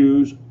quarter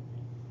dues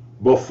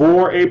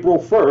before April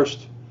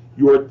 1st,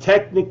 you are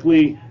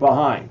technically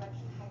behind.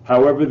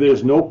 However,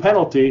 there's no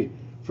penalty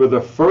for the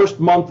first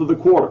month of the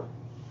quarter.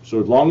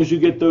 So as long as you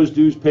get those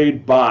dues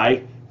paid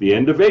by the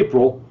end of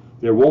April,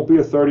 there won't be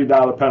a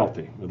 $30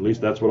 penalty. At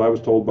least that's what I was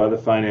told by the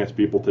finance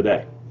people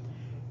today.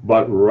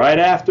 But right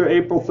after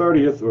April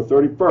 30th or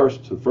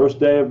 31st, the first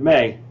day of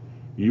May,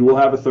 you will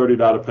have a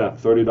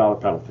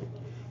 $30 penalty.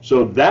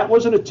 So that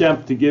was an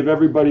attempt to give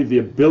everybody the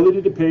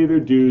ability to pay their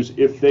dues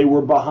if they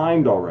were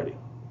behind already.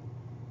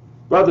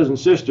 Brothers and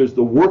sisters,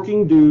 the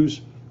working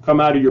dues come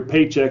out of your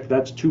paycheck.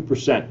 That's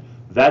 2%.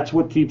 That's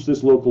what keeps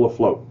this local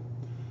afloat.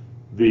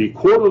 The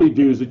quarterly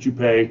dues that you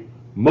pay,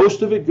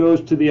 most of it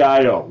goes to the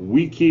IO.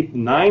 We keep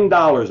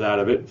 $9 out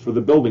of it for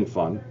the building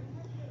fund,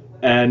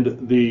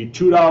 and the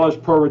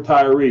 $2 per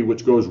retiree,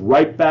 which goes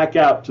right back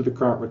out to the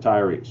current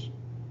retirees.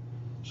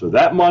 So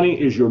that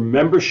money is your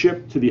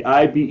membership to the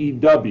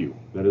IBEW.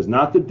 That is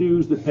not the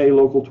dues that pay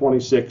Local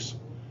 26.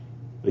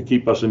 They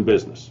keep us in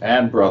business.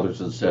 And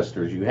brothers and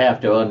sisters, you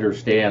have to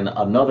understand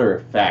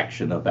another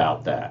faction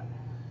about that.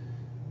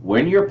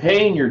 When you're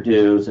paying your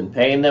dues and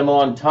paying them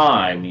on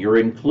time, you're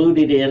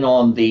included in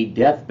on the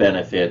death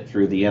benefit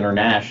through the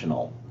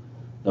international.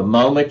 The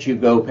moment you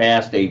go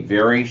past a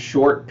very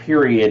short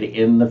period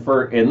in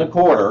the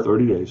quarter,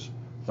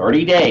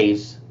 30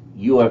 days,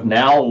 you have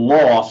now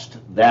lost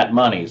that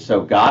money.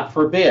 So God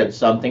forbid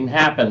something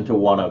happened to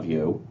one of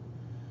you,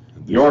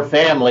 your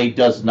family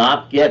does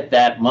not get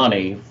that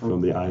money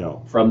from the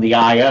IO. From the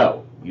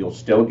IO. You'll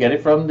still get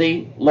it from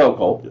the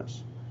local.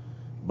 Yes.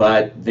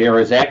 But there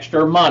is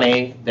extra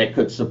money that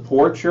could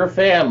support your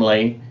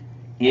family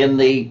in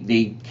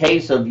the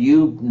case of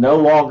you no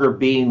longer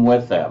being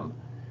with them.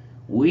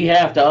 We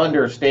have to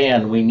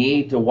understand we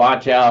need to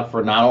watch out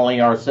for not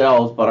only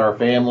ourselves but our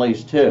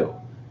families too.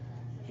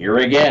 Here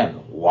again,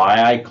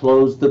 why I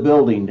closed the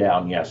building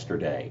down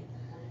yesterday.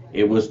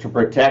 It was to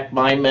protect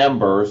my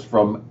members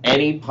from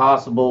any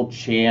possible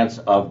chance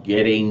of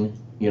getting,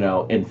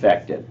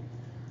 infected.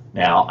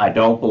 Now, I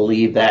don't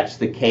believe that's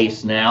the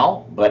case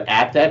now, but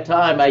at that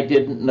time I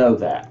didn't know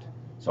that.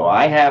 So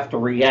I have to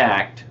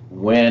react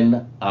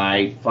when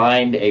I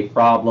find a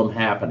problem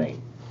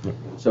happening.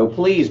 So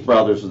please,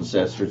 brothers and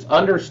sisters,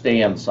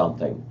 understand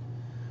something.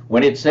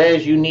 When it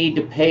says you need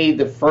to pay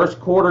the first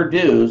quarter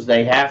dues,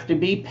 they have to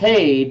be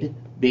paid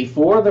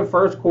before the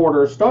first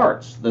quarter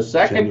starts. The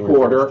second January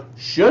quarter 1st.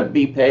 should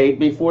be paid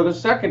before the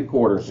second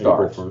quarter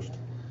starts. April 1st.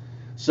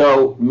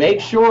 So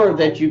make sure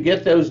that you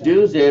get those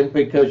dues in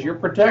because you're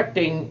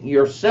protecting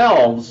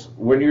yourselves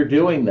when you're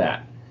doing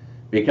that.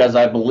 Because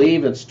I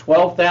believe it's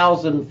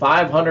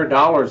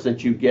 $12,500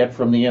 that you get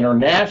from the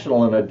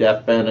international in a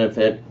death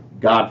benefit,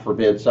 God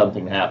forbid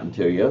something happened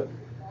to you,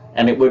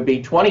 and it would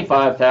be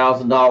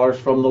 $25,000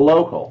 from the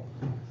local.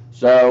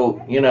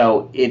 So,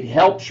 it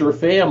helps your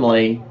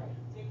family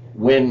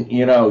when,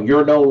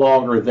 you're no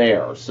longer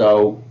there.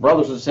 So,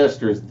 brothers and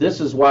sisters,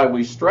 this is why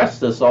we stress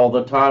this all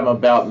the time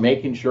about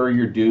making sure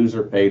your dues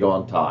are paid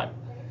on time.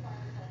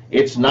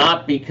 It's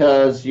not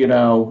because,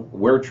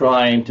 we're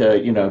trying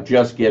to,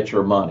 just get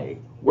your money.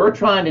 We're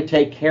trying to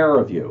take care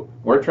of you.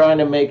 We're trying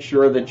to make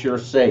sure that you're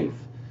safe.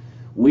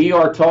 We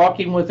are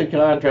talking with the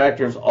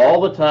contractors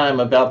all the time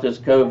about this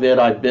COVID.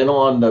 I've been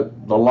on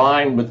the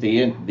line with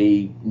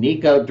the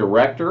NECA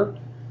director,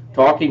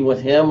 talking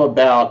with him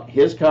about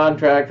his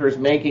contractors,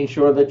 making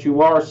sure that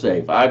you are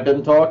safe. I've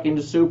been talking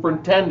to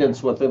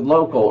superintendents with the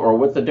local or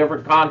with the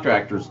different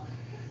contractors,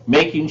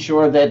 making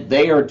sure that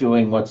they are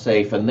doing what's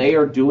safe and they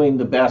are doing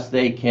the best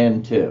they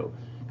can too.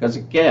 Because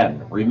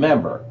again,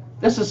 remember,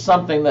 this is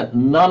something that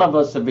none of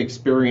us have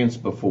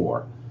experienced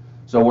before.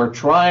 So we're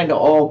trying to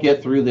all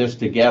get through this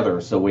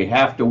together. So we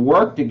have to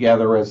work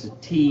together as a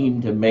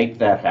team to make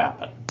that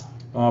happen.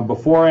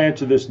 Before I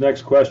answer this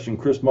next question,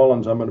 Chris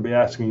Mullins, I'm going to be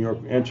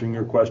answering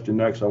your question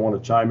next. I want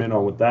to chime in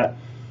on with that.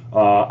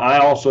 I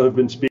also have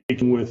been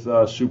speaking with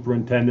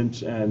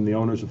superintendents and the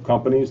owners of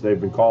companies. They've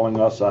been calling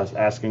us,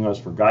 asking us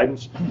for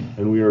guidance,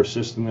 and we are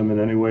assisting them in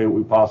any way that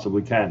we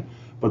possibly can.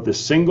 But the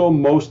single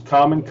most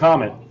common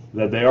comment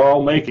that they are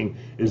all making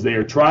is they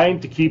are trying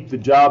to keep the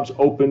jobs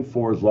open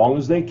for as long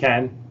as they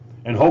can,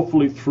 and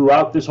hopefully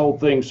throughout this whole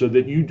thing, so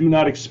that you do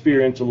not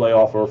experience a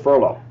layoff or a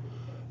furlough.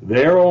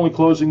 They are only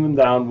closing them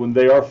down when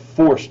they are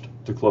forced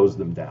to close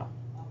them down.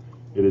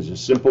 It is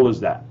as simple as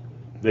that.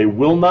 They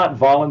will not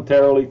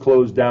voluntarily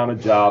close down a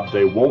job.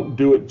 They won't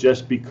do it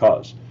just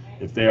because.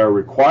 If they are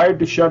required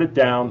to shut it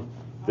down,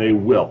 they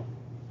will.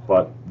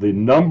 But the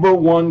number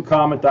one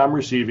comment I'm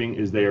receiving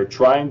is they are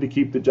trying to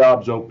keep the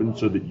jobs open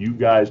so that you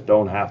guys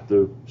don't have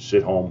to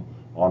sit home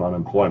on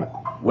unemployment.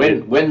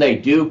 When they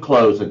do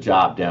close a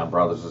job down,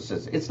 brothers and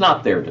sisters, it's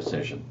not their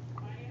decision.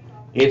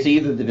 It's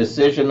either the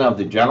decision of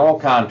the general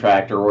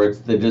contractor or it's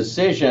the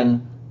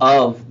decision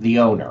of the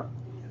owner.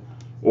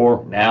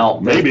 Or Now,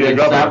 there's maybe the been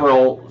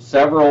governor.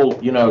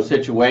 several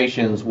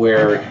situations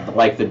where,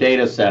 like the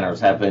data centers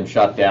have been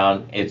shut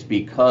down. It's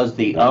because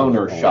the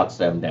owner shuts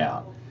them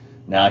down.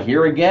 Now,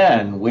 here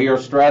again, we are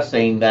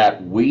stressing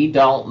that we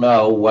don't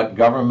know what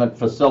government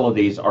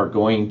facilities are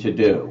going to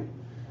do.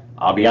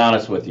 I'll be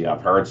honest with you,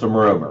 I've heard some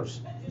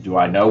rumors. Do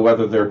I know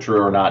whether they're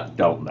true or not?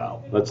 Don't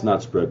know. Let's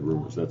not spread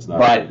rumors. That's not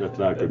But good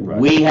practice.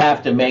 we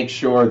have to make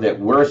sure that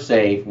we're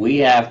safe. We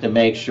have to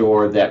make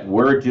sure that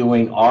we're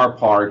doing our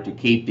part to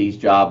keep these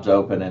jobs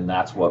open, and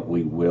that's what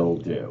we will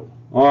do.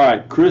 All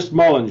right, Chris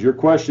Mullins, your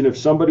question: if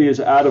somebody is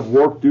out of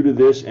work due to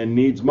this and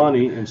needs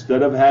money,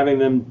 instead of having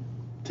them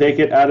take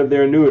it out of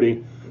their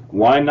annuity,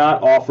 why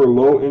not offer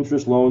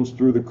low-interest loans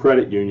through the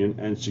credit union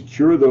and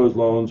secure those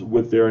loans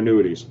with their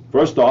annuities?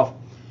 First off,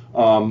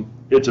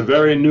 it's a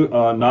very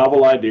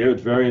novel idea.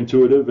 It's very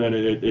intuitive, and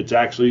it's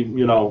actually,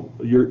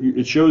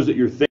 it shows that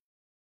you're thinking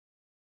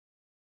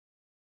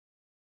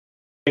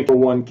for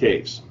one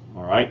case.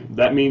 All right,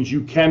 that means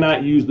you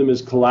cannot use them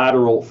as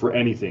collateral for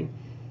anything.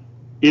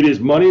 It is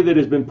money that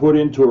has been put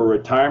into a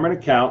retirement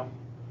account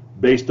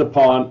based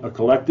upon a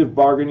collective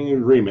bargaining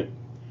agreement.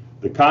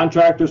 The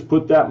contractors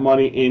put that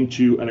money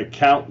into an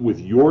account with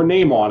your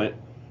name on it.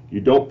 You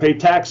don't pay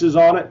taxes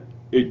on it.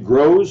 It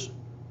grows.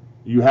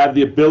 You have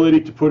the ability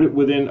to put it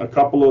within a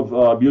couple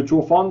of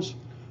mutual funds,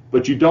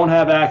 but you don't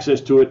have access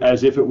to it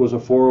as if it was a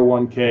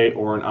 401k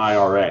or an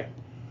IRA.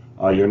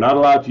 You're not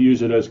allowed to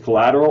use it as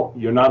collateral.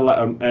 You're not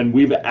allowed, and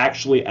we've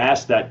actually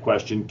asked that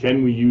question: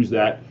 can we use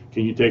that?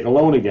 Can you take a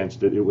loan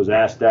against it? It was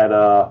asked at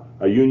a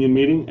union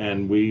meeting,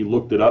 and we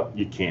looked it up.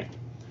 You can't.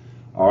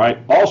 All right.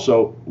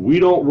 Also, we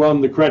don't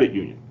run the credit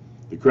union.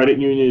 The credit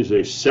union is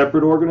a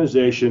separate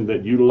organization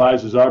that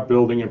utilizes our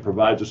building and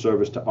provides a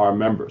service to our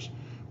members.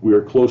 We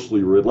are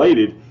closely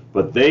related,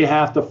 but they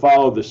have to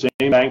follow the same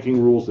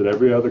banking rules that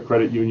every other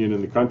credit union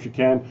in the country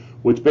can,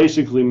 which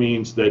basically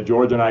means that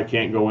George and I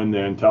can't go in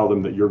there and tell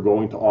them that you're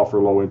going to offer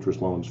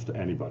low-interest loans to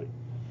anybody.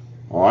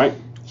 All right?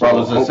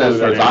 Brothers and hopefully that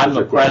sisters, I'm answers the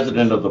your question.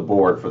 president of the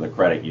board for the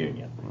credit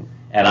union,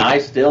 and I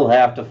still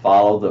have to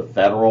follow the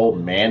federal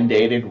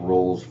mandated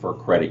rules for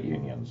credit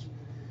unions.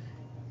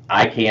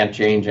 I can't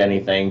change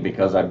anything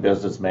because I'm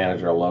business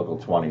manager of Local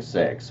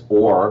 26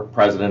 or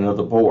president of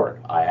the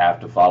board. I have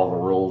to follow the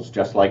rules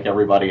just like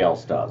everybody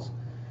else does.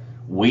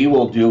 We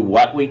will do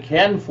what we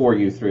can for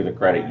you through the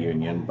credit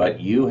union, but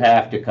you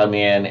have to come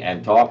in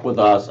and talk with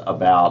us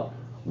about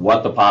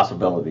what the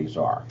possibilities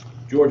are.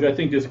 George, I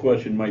think this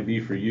question might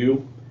be for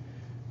you.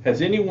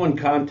 Has anyone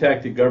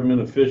contacted government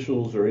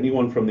officials or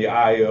anyone from the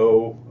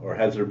IO, or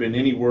has there been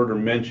any word or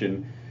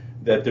mention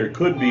that there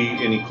could be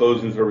any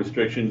closings or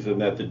restrictions, and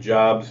that the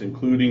jobs,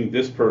 including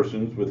this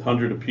person's, with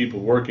hundreds of people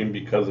working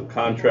because of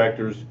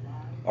contractors,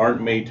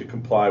 aren't made to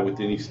comply with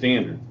any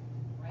standard?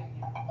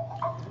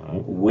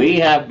 We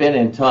have been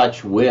in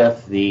touch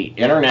with the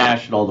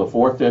international, the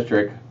 4th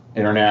District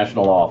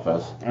International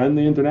Office. And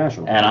the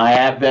international. And I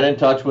have been in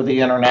touch with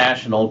the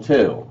international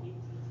too.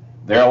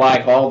 They're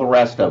like all the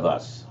rest of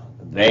us.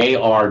 They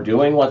are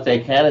doing what they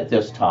can at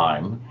this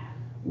time.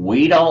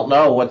 We don't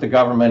know what the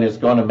government is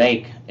going to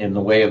make in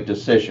the way of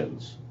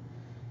decisions.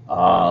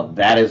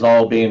 That is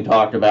all being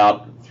talked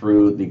about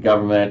through the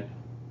government,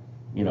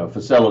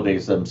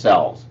 facilities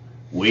themselves.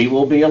 We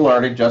will be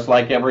alerted just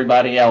like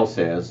everybody else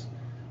is.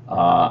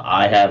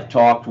 I have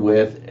talked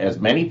with as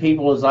many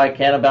people as I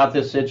can about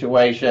this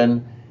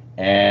situation,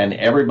 and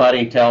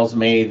everybody tells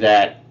me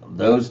that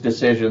those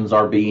decisions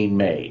are being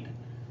made.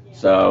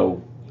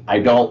 So I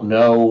don't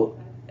know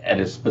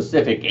a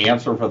specific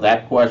answer for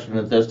that question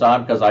at this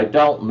time, because I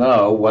don't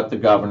know what the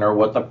governor,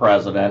 what the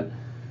president,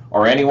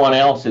 or anyone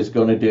else is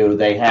going to do.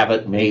 They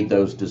haven't made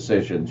those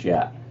decisions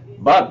yet.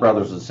 But,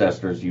 brothers and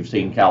sisters, you've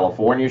seen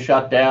California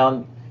shut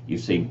down. You've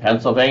seen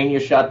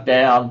Pennsylvania shut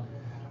down.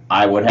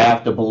 I would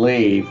have to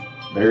believe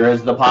there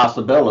is the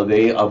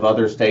possibility of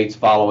other states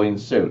following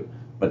suit.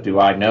 But do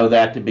I know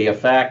that to be a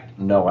fact?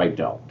 No, I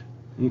don't.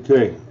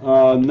 Okay.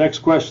 Next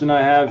question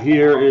I have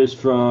here is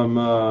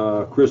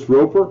from Chris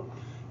Roper.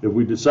 If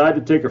we decide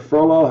to take a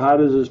furlough, how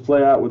does this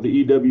play out with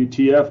the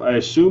EWTF? I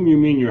assume you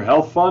mean your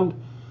health fund.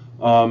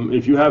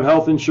 If you have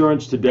health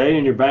insurance today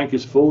and your bank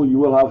is full, you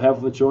will have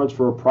health insurance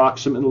for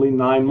approximately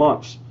 9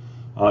 months.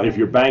 If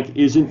your bank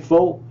isn't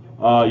full,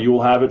 you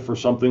will have it for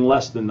something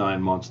less than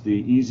 9 months. The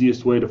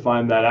easiest way to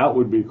find that out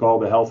would be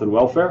called the health and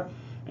welfare,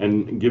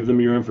 and give them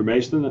your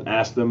information and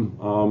ask them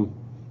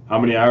how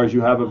many hours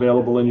you have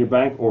available in your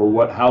bank,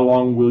 or how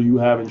long will you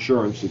have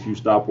insurance if you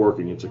stop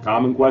working. It's a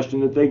common question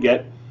that they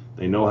get.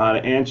 They know how to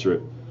answer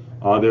it.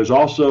 There's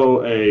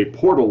also a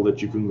portal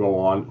that you can go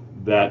on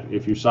that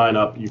if you sign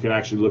up, you can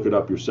actually look it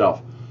up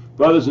yourself.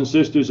 Brothers and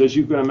sisters, as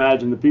you can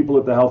imagine, the people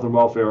at the health and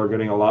welfare are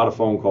getting a lot of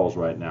phone calls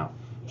right now.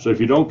 So if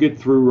you don't get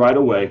through right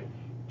away,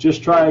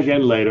 just try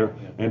again later,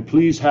 and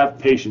please have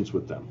patience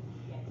with them.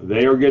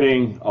 They are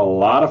getting a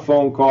lot of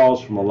phone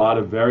calls from a lot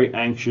of very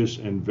anxious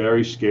and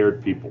very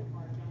scared people.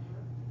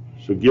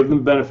 So give them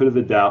the benefit of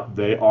the doubt.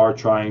 They are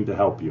trying to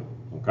help you,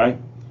 okay?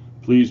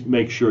 Please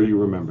make sure you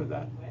remember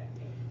that.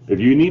 If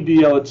you need to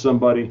yell at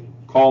somebody,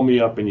 call me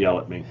up and yell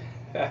at me.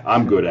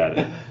 I'm good at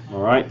it,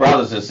 all right?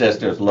 Brothers and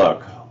sisters,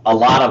 look, a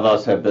lot of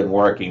us have been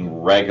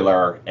working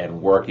regular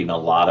and working a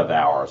lot of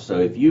hours. So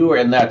if you are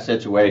in that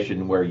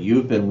situation where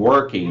you've been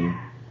working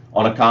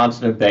on a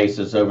constant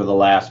basis over the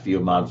last few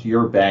months,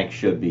 your bank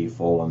should be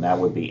full, and that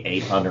would be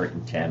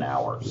 810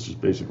 hours. Which is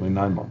basically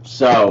 9 months.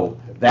 So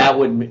that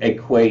would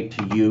equate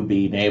to you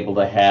being able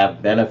to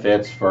have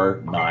benefits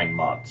for 9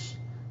 months.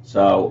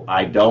 So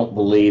I don't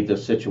believe the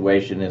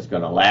situation is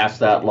going to last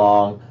that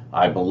long.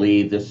 I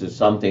believe this is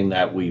something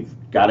that we've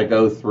got to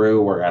go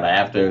through. We're going to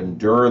have to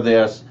endure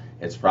this.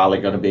 It's probably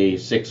going to be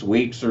 6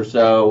 weeks or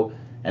so,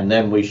 and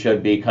then we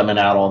should be coming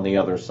out on the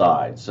other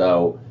side.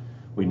 So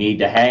we need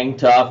to hang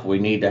tough, we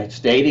need to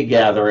stay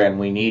together, and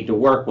we need to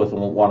work with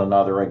one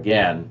another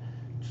again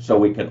so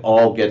we can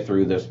all get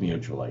through this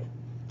mutually.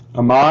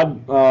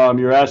 Ahmad,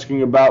 you're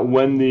asking about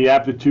when the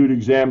aptitude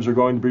exams are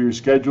going to be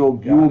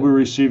rescheduled. You will be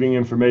receiving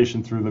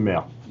information through the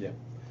mail. Yeah.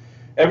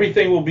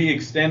 Everything will be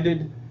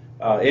extended.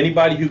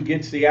 Anybody who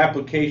gets the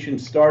application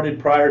started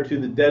prior to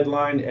the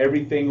deadline,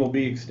 everything will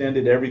be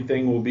extended.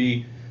 Everything will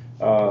be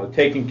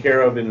taken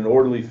care of in an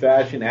orderly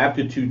fashion.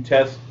 Aptitude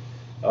tests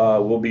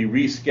will be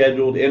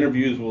rescheduled.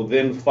 Interviews will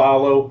then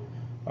follow.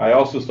 I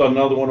also saw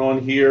another one on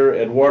here,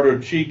 Eduardo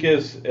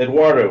Chicas.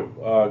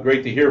 Eduardo,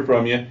 great to hear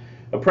from you.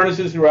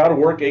 Apprentices who are out of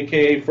work,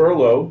 aka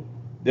furlough,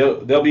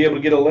 they'll be able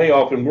to get a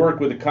layoff and work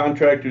with a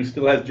contractor who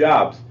still has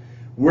jobs.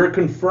 We're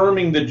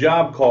confirming the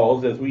job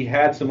calls, as we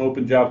had some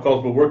open job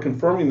calls, but we're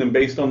confirming them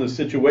based on the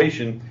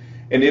situation.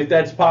 And if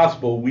that's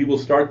possible, we will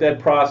start that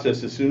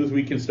process as soon as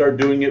we can start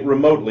doing it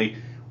remotely.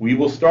 We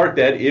will start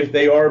that if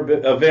they are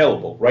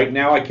available. Right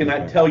now, I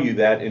cannot tell you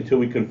that until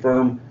we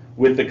confirm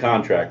with the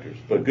contractors.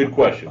 But good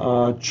question.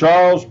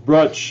 Charles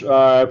Brutch,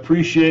 I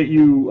appreciate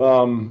you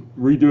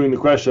redoing the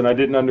question. I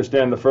didn't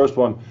understand the first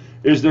one.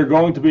 Is there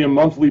going to be a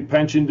monthly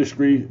pension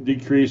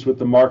decrease with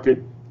the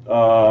market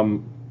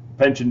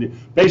pension?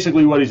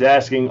 Basically what he's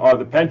asking,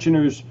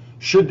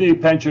 should the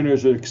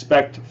pensioners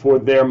expect for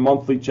their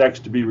monthly checks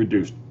to be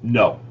reduced?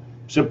 No.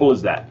 Simple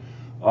as that.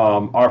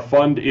 Our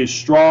fund is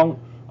strong.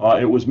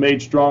 It was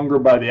made stronger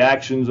by the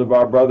actions of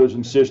our brothers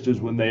and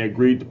sisters when they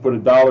agreed to put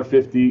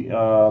 $1.50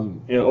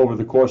 over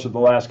the course of the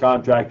last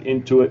contract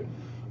into it.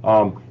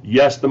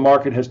 Yes, the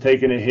market has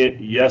taken a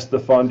hit. Yes, the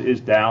fund is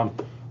down.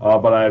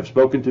 But I have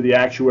spoken to the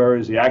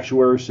actuaries. The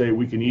actuaries say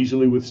we can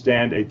easily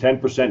withstand a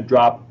 10%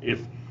 drop if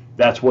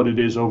that's what it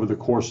is over the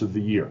course of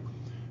the year.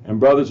 And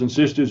brothers and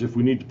sisters, if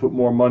we need to put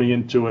more money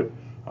into it,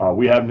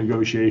 we have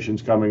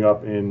negotiations coming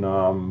up in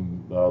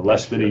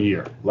less than a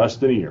year. Less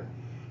than a year.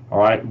 All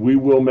right, we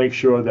will make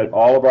sure that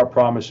all of our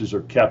promises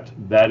are kept.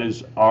 That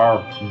is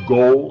our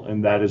goal,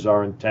 and that is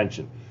our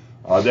intention.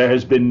 There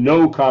has been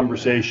no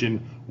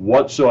conversation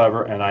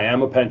whatsoever, and I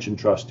am a pension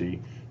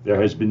trustee.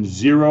 There has been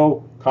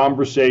zero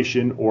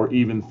conversation or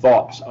even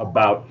thoughts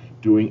about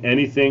doing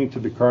anything to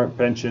the current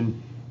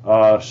pension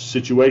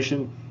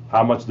situation,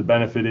 how much the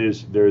benefit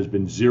is. There has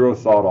been zero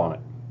thought on it.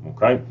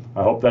 Okay,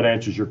 I hope that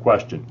answers your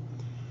question.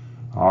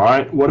 All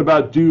right, what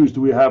about dues?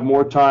 Do we have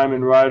more time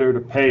in rider to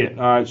pay it?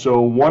 All right,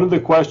 so one of the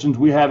questions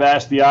we have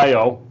asked the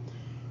IO,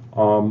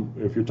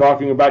 if you're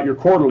talking about your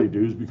quarterly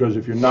dues, because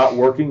if you're not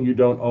working, you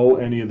don't owe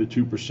any of the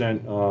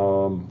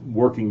 2%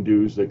 working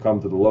dues that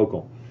come to the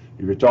local.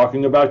 If you're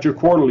talking about your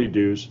quarterly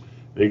dues,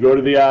 they go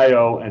to the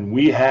IO, and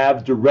we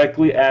have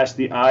directly asked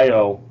the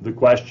IO the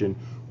question,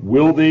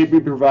 will they be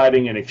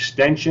providing an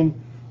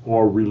extension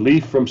or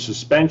relief from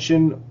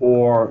suspension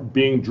or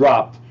being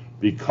dropped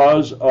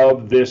because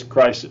of this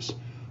crisis?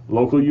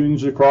 Local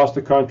unions across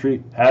the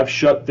country have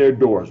shut their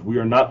doors. We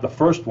are not the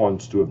first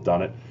ones to have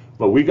done it,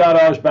 but we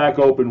got ours back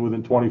open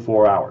within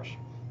 24 hours.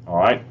 All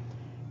right?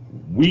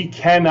 We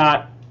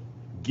cannot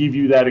give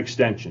you that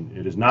extension.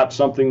 It is not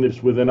something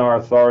that's within our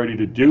authority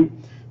to do.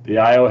 The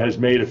IO has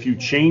made a few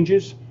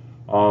changes,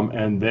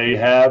 and they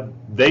have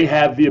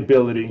the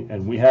ability,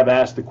 and we have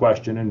asked the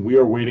question, and we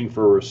are waiting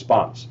for a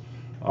response.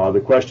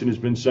 The question has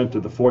been sent to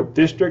the 4th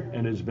District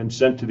and has been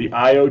sent to the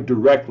IO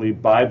directly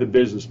by the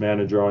business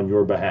manager on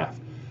your behalf.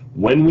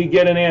 When we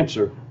get an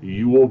answer,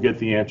 you will get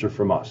the answer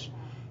from us.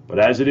 But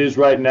as it is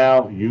right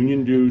now,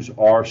 union dues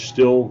are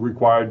still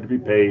required to be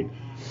paid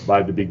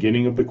by the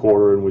beginning of the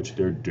quarter in which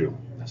they're due.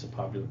 That's a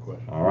popular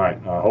question. All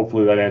right.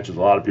 Hopefully that answers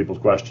a lot of people's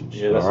questions.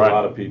 Yeah, that's a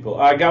lot of people.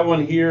 I got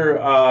one here.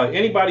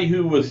 Anybody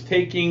who was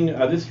taking,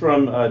 this is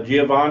from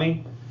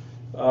Giovanni.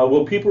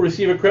 Will people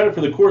receive a credit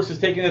for the courses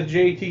taken at the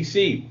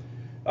JATC?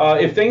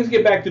 If things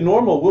get back to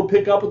normal, we'll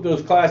pick up with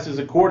those classes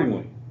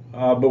accordingly.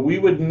 But we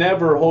would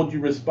never hold you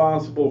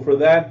responsible for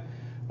that.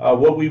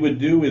 What we would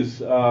do is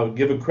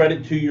give a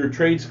credit to your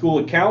trade school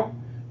account.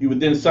 You would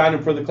then sign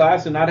up for the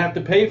class and not have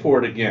to pay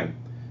for it again.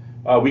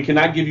 We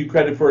cannot give you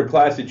credit for a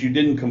class that you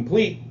didn't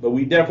complete, but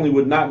we definitely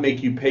would not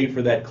make you pay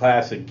for that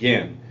class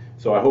again.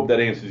 So I hope that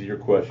answers your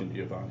question,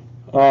 Giovanni.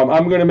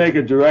 I'm going to make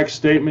a direct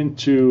statement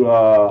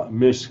to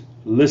Ms.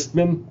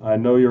 Listman. I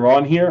know you're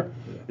on here.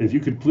 If you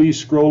could please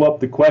scroll up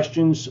the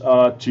questions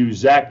to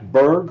Zach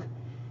Berg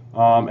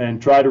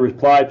and try to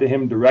reply to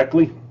him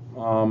directly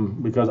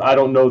because I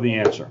don't know the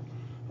answer.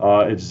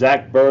 It's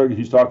Zach Berg.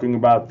 He's talking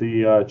about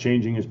the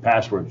changing his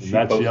password. And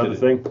that's the other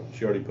thing.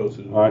 She already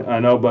posted it. I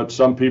know, but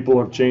some people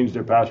have changed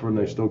their password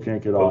and they still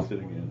can't get on. Post it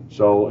again.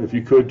 So if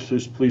you could,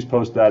 just please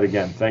post that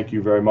again. Thank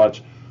you very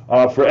much.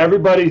 For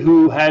everybody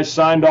who has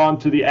signed on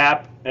to the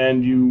app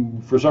and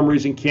you, for some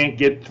reason, can't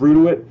get through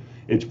to it,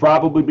 it's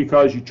probably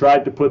because you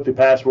tried to put the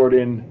password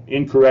in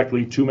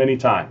incorrectly too many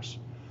times.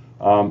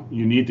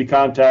 You need to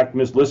contact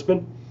Ms.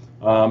 Lispin,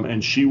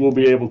 and she will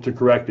be able to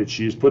correct it.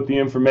 She has put the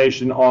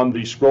information on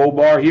the scroll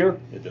bar here,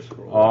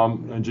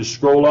 and just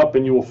scroll up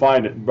and you will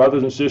find it.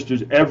 Brothers and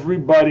sisters,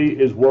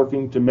 everybody is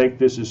working to make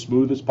this as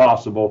smooth as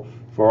possible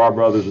for our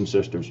brothers and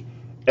sisters.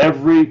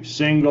 Every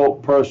single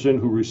person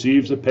who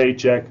receives a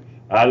paycheck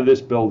out of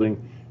this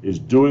building is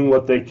doing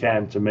what they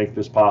can to make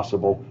this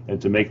possible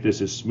and to make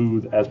this as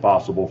smooth as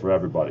possible for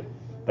everybody.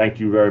 Thank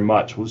you very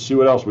much. Let's see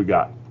what else we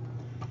got.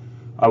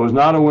 I was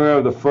not aware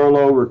of the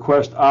furlough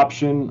request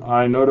option.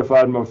 I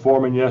notified my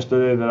foreman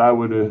yesterday that I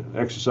would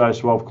exercise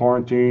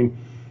self-quarantine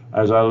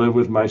as I live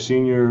with my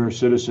senior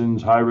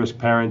citizens, high-risk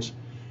parents.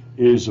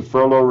 Is a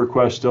furlough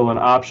request still an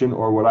option,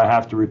 or would I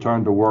have to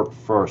return to work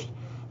first?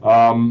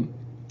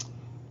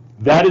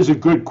 That is a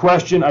good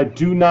question. I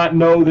do not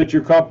know that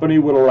your company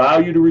would allow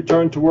you to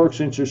return to work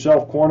since you're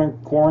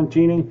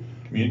self-quarantining,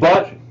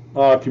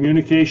 but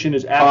communication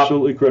is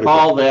absolutely critical.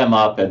 Call them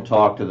up and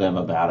talk to them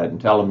about it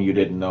and tell them you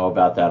didn't know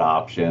about that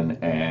option,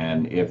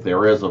 and if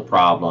there is a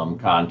problem,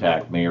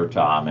 contact me or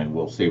Tom and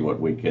we'll see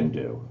what we can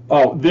do.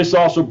 Oh, this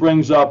also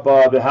brings up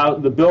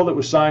the bill that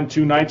was signed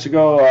 2 nights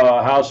ago,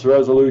 House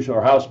Resolution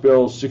or House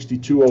Bill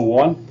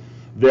 6201.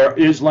 There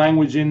is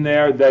language in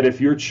there that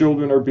if your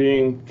children are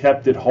being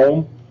kept at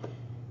home,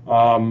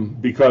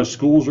 because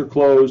schools are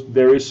closed,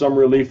 there is some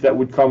relief that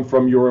would come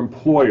from your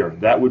employer.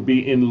 That would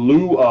be in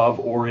lieu of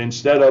or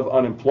instead of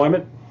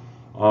unemployment,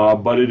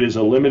 but it is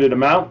a limited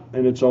amount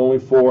and it's only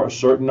for a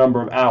certain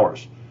number of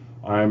hours.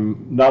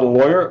 I'm not a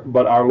lawyer,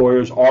 but our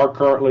lawyers are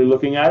currently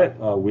looking at it.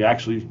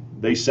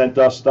 They sent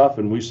us stuff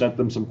and we sent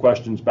them some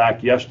questions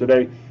back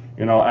yesterday,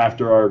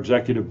 after our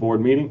executive board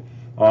meeting,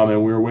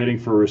 and we were waiting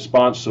for a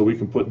response so we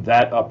can put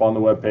that up on the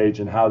webpage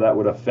and how that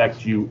would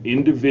affect you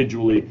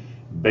individually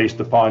based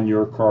upon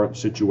your current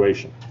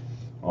situation.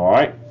 All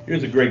right?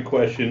 Here's a great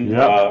question.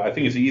 Yep. I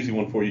think it's an easy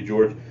one for you,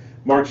 George.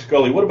 Mark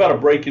Scully, what about a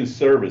break in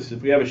service?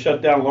 If we have a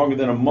shutdown longer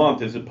than a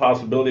month, is it a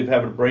possibility of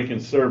having a break in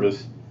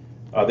service?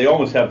 They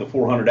almost have the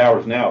 400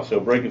 hours now, so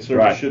break in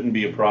service shouldn't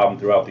be a problem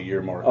throughout the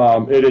year, Mark.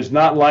 It is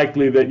not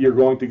likely that you're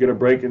going to get a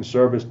break in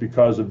service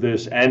because of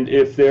this, and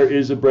if there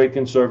is a break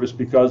in service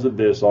because of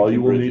this, all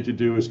you will need to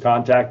do is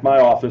contact my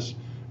office,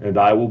 and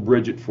I will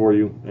bridge it for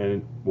you.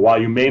 And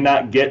while you may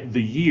not get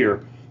the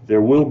year,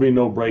 there will be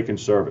no break in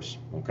service,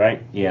 okay?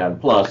 Yeah, and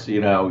plus,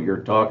 you're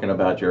talking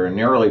about you're in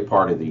the early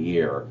part of the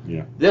year.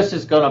 Yeah. This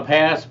is going to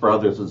pass,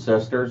 brothers and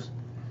sisters.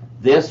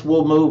 This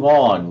will move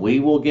on. We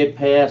will get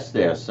past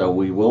this, so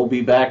we will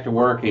be back to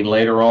working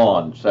later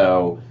on.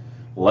 So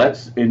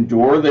let's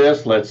endure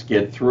this, let's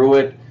get through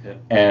it,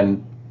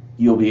 and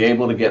you'll be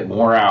able to get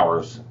more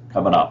hours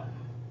coming up.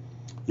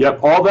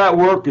 Yep, all that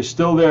work is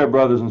still there,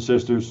 brothers and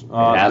sisters. It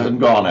hasn't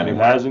gone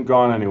anywhere. It hasn't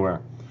gone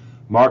anywhere.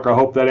 Mark, I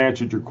hope that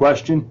answered your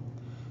question.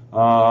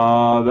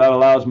 That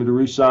allows me to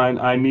re-sign.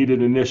 I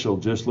needed initial,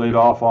 just laid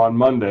off on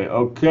Monday.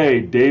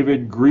 Okay,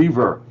 David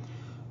Griever.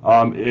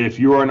 If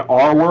you're an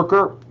R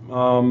worker,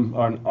 an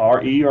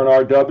RE or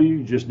an RW,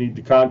 you just need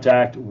to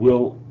contact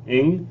Will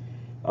Ing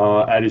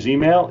at his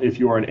email. If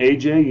you're an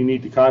AJ, you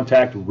need to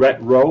contact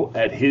Rhett Rowe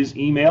at his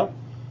email.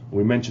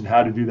 We mentioned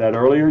how to do that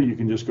earlier. You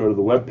can just go to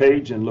the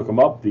webpage and look them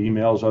up. The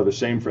emails are the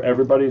same for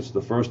everybody. It's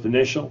the first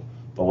initial,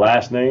 the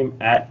last name,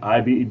 at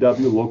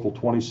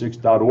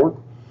ibewlocal26.org.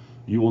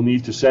 You will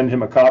need to send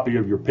him a copy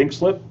of your pink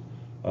slip,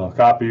 a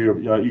copy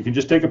of, you can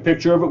just take a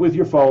picture of it with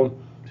your phone,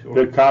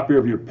 a copy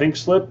of your pink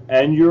slip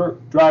and your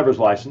driver's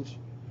license,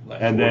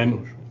 and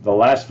then the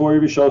last 4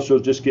 of your social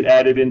just get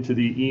added into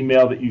the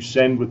email that you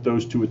send with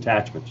those 2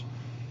 attachments.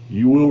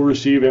 You will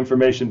receive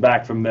information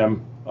back from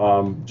them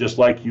just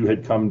like you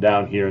had come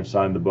down here and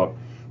signed the book.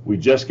 We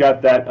just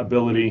got that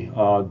ability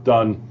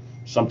done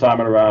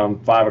sometime at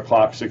around 5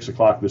 o'clock, 6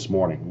 o'clock this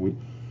morning.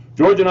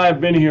 George and I have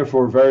been here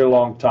for a very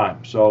long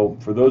time, so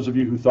for those of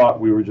you who thought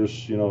we were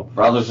just,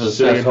 brothers and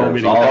sitting at home sisters,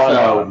 eating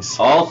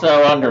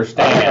also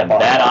understand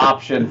that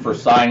option for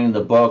signing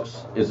the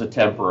books is a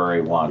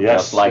temporary one,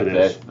 Yes, just like it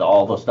is.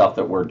 all the stuff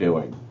that we're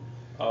doing.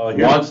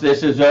 Once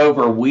this is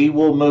over, we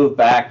will move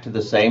back to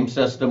the same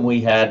system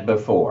we had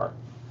before.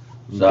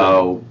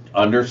 So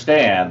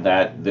understand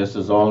that this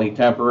is only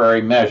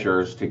temporary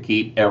measures to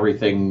keep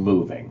everything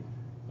moving.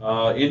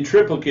 In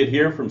triplicate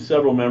here from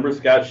several members,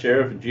 Scott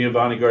Sheriff and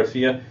Giovanni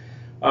Garcia.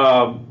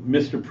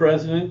 Mr.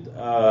 President,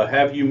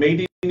 have you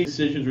made any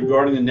decisions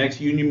regarding the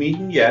next union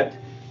meeting yet?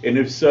 And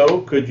if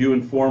so, could you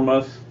inform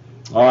us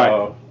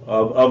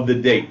of the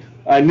date?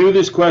 I knew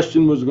this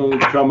question was going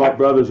to come up,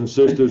 brothers and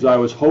sisters. I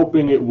was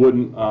hoping it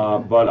wouldn't,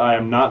 but I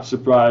am not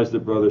surprised that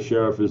Brother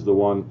Sheriff is the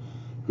one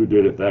who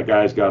did it. That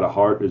guy's got a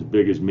heart as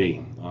big as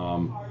me,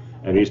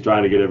 and he's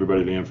trying to get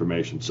everybody the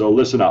information. So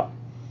listen up.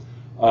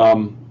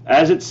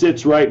 As it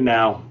sits right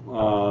now,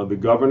 the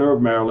governor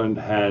of Maryland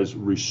has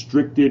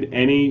restricted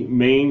any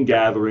main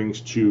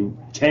gatherings to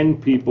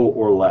 10 people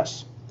or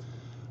less.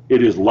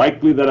 It is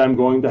likely that I'm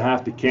going to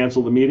have to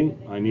cancel the meeting.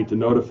 I need to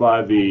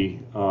notify the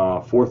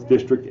 4th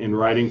District in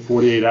writing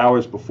 48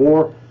 hours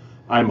before.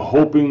 I'm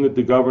hoping that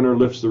the governor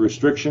lifts the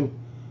restriction,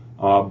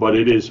 but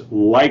it is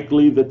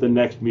likely that the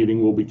next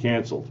meeting will be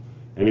canceled.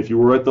 And if you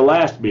were at the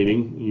last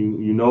meeting,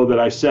 you know that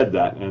I said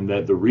that, and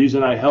that the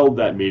reason I held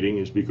that meeting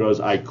is because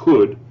I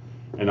could,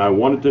 and I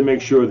wanted to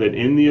make sure that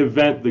in the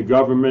event the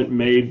government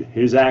made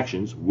his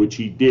actions, which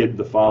he did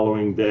the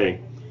following day,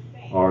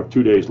 or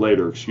 2 days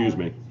later, excuse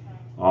me,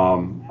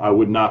 I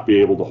would not be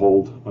able to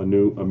hold a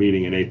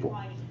meeting in April.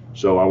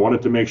 So I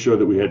wanted to make sure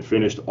that we had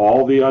finished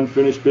all the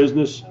unfinished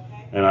business,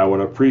 and I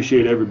want to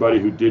appreciate everybody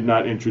who did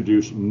not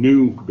introduce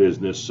new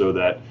business, so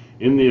that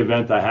in the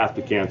event I have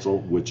to cancel,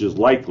 which is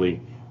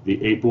likely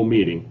the April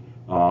meeting,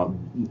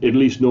 at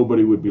least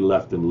nobody would be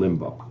left in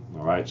limbo.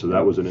 All right, so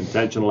that was an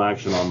intentional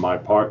action on my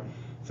part.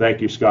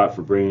 Thank you, Scott,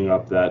 for bringing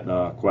up that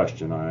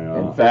question.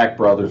 In fact,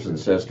 brothers and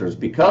sisters,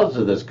 because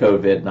of this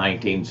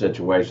COVID-19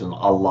 situation,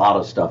 a lot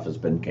of stuff has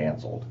been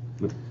canceled.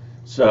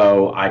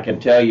 So I can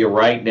tell you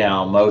right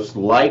now, most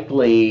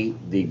likely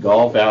the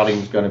golf outing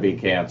is going to be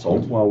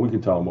canceled. Well, we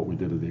can tell them what we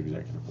did at the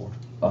executive board.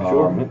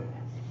 Sure.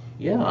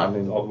 Yeah, I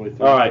mean, All the way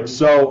through. All right,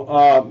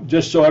 so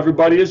just so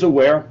everybody is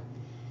aware,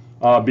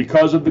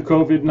 because of the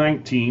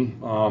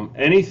COVID-19,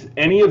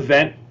 any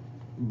event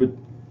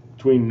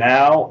between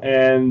now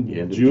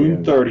and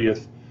June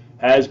 30th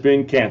has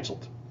been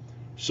canceled.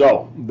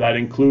 So that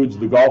includes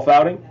the golf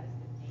outing,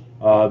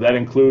 that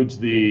includes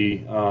the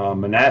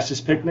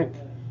Manassas picnic,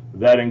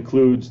 that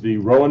includes the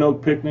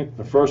Roanoke picnic,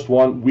 the first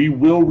one. We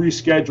will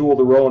reschedule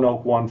the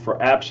Roanoke one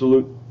for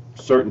absolute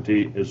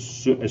certainty,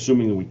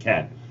 assuming we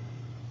can.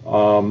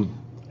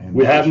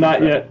 We have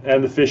not yet,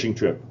 and the fishing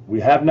trip. We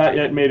have not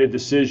yet made a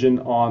decision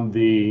on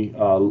the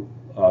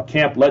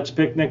Camp Let's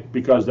picnic,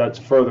 because that's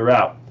further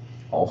out.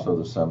 also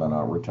the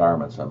seminar,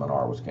 retirement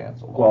seminar was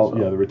canceled. Well, also.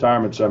 yeah, the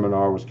retirement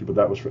seminar was, but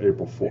that was for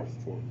April 4th,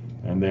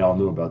 and they all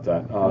knew about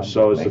that.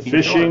 So it's the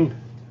fishing,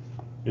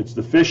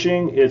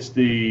 it's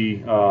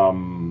the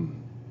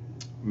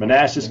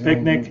Manassas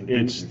picnic,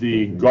 it's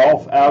the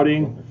golf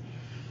outing,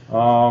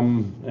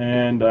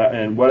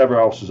 and whatever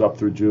else is up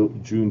through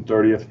June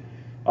 30th.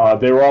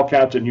 They were all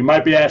counted. And you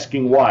might be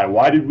asking why.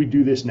 Why did we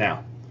do this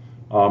now?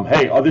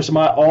 Hey, this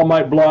all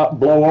might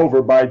blow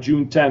over by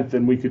June 10th,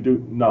 and we could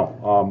do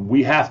no.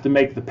 We have to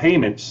make the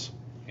payments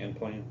And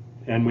plan.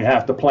 and we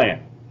have to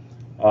plan.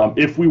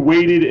 If we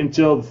waited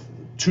until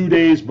 2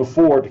 days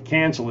before to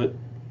cancel it,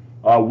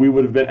 we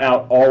would have been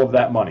out all of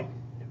that money.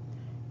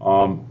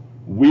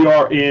 We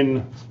are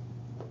in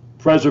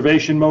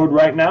preservation mode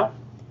right now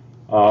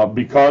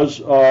because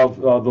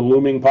of the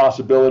looming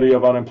possibility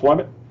of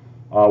unemployment.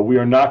 We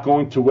are not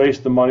going to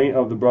waste the money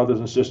of the brothers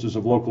and sisters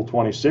of Local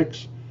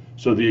 26.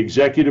 So the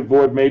executive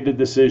board made the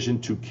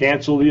decision to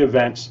cancel the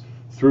events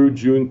through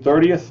June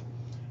 30th.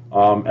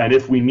 And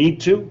if we need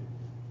to,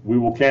 we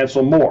will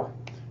cancel more.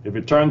 If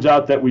it turns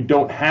out that we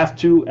don't have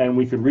to and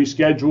we can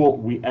reschedule,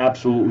 we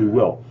absolutely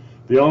will.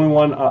 The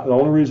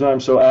only reason I'm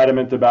so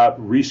adamant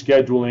about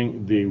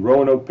rescheduling the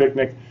Roanoke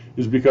picnic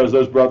is because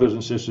those brothers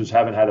and sisters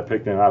haven't had a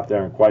picnic out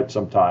there in quite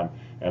some time,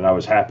 and I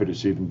was happy to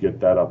see them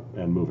get that up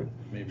and moving.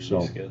 Maybe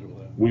So reschedule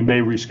that. we may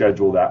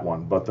reschedule that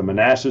one, but the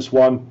Manassas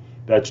one,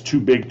 that's too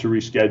big to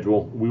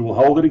reschedule. We will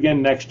hold it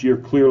again next year,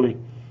 clearly,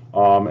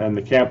 and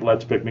the Camp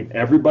Let's picnic.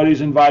 Everybody's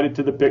invited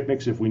to the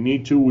picnics. If we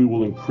need to, we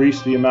will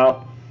increase the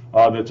amount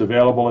that's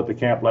available at the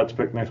Camp Let's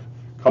picnic.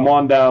 Come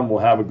on down, we'll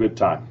have a good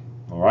time,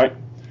 all right?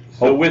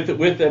 So with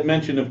that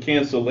mention of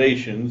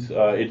cancellations,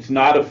 it's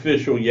not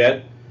official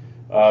yet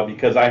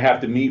because I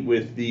have to meet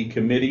with the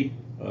committee,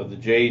 the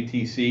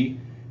JATC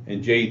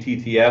and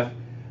JATTF,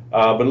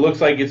 but it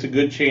looks like it's a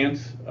good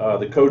chance.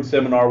 The code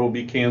seminar will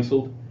be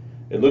canceled.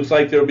 It looks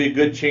like there will be a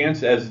good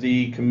chance as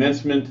the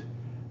commencement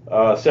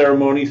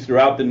ceremonies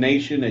throughout the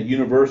nation at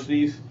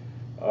universities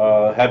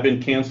have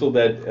been canceled,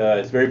 that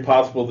it's very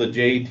possible the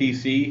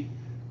JATC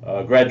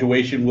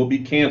graduation will be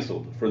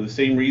canceled for the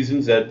same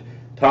reasons that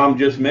Tom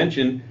just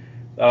mentioned.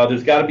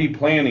 There's got to be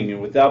planning,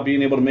 and without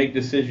being able to make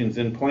decisions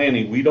in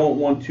planning, we don't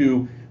want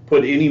to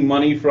put any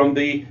money from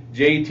the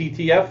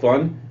JATTF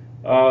fund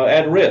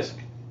at risk.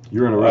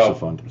 You're in a ERISA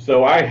fund.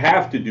 So I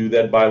have to do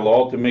that by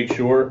law to make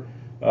sure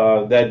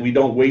that we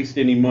don't waste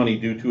any money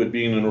due to it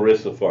being an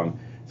ERISA fund.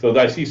 So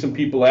I see some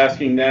people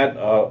asking that.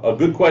 A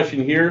good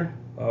question here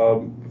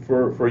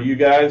for you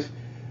guys.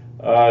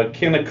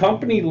 Can a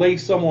company lay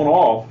someone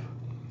off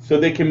so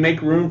they can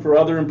make room for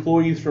other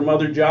employees from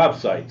other job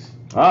sites?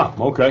 Ah,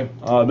 okay.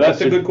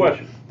 That's a good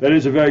question. That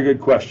is a very good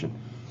question.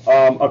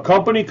 A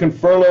company can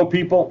furlough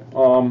people.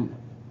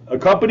 A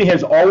company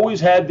has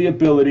always had the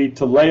ability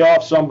to lay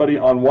off somebody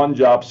on one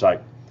job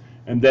site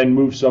and then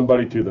move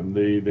somebody to them.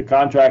 The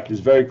contract is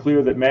very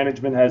clear that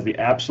management has the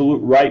absolute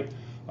right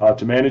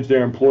to manage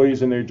their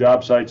employees and their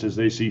job sites as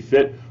they see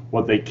fit.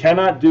 What they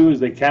cannot do is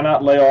they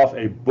cannot lay off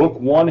a book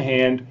one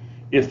hand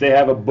if they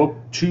have a book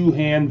two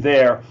hand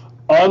there,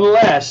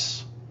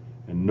 unless,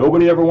 and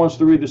nobody ever wants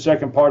to read the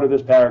second part of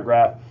this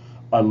paragraph,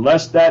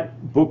 unless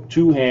that book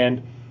two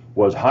hand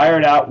was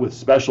hired out with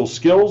special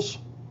skills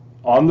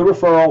on the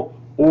referral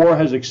or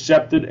has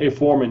accepted a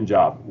foreman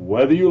job.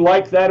 Whether you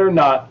like that or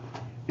not,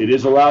 it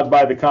is allowed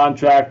by the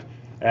contract,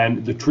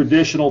 and the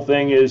traditional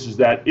thing is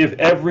that if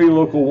every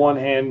local one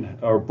hand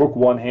or book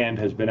one hand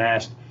has been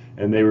asked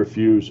and they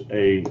refuse,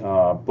 a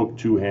book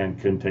two hand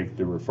can take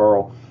the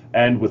referral.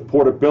 And with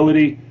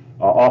portability,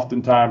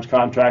 oftentimes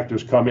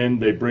contractors come in,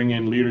 they bring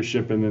in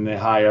leadership, and then they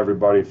hire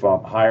everybody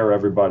from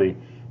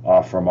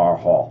our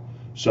hall.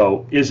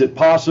 So is it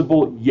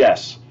possible?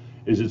 Yes.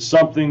 Is it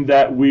something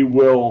that we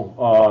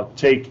will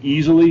take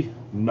easily?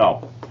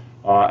 No.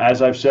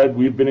 As I've said,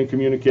 we've been in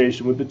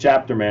communication with the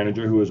chapter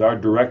manager, who is our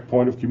direct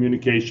point of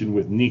communication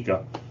with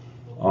NECA.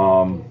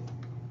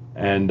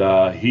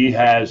 He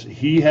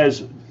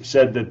has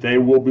said that they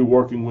will be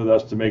working with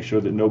us to make sure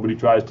that nobody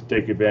tries to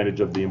take advantage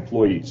of the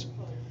employees.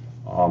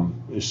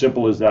 As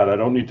simple as that. I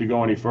don't need to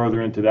go any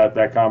further into that.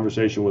 That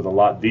conversation was a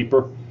lot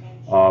deeper.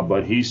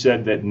 But he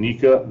said that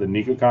NECA, the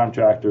NECA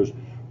contractors,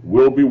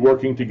 will be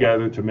working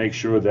together to make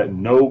sure that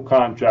no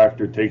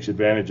contractor takes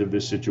advantage of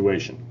this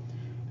situation.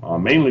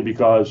 Mainly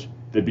because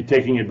they'd be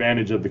taking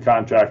advantage of the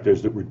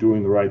contractors that were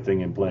doing the right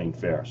thing and playing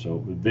fair.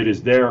 So it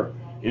is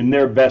in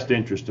their best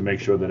interest to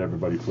make sure that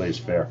everybody plays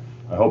fair.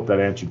 I hope that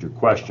answered your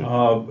question.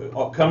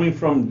 Coming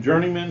from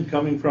journeyman,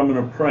 coming from an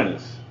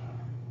apprentice,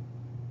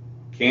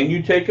 can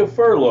you take a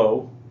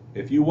furlough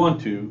if you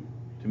want to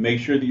make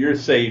sure that you're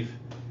safe?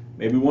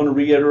 Maybe want to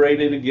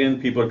reiterate it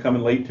again. People are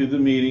coming late to the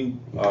meeting.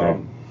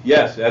 Okay.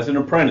 Yes, as an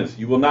apprentice,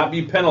 you will not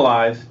be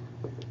penalized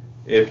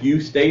if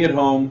you stay at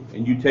home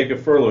and you take a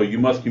furlough. You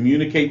must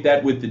communicate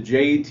that with the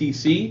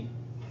JATC.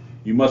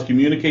 You must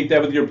communicate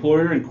that with your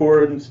employer in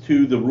accordance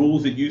to the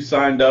rules that you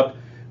signed up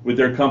with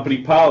their company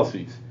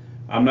policies.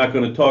 I'm not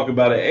going to talk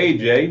about it,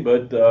 AJ,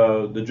 but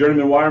the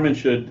journeyman wireman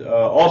should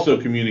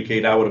also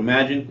communicate, I would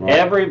imagine.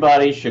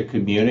 Everybody should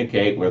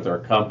communicate with their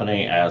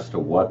company as to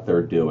what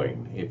they're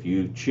doing. If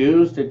you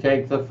choose to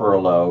take the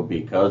furlough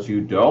because you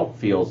don't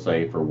feel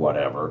safe or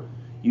whatever,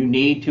 you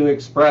need to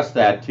express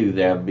that to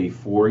them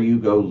before you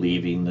go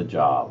leaving the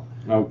job.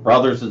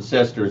 Brothers and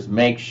sisters,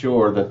 make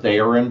sure that they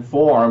are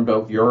informed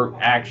of your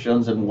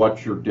actions and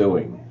what you're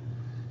doing.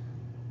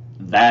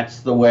 That's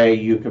the way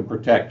you can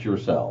protect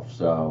yourself.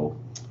 So.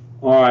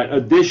 All right.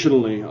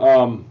 Additionally,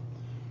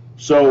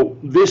 so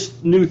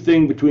this new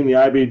thing between the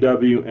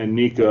IBEW and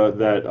NECA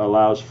that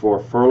allows for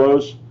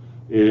furloughs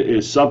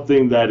is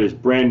something that is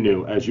brand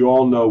new. As you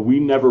all know, we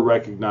never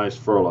recognized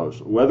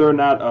furloughs. Whether or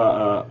not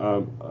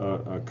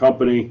a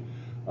company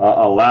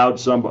allowed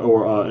somebody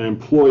or an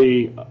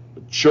employee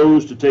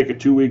chose to take a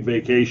 2-week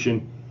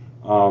vacation,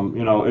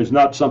 is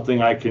not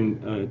something I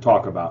can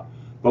talk about.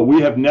 But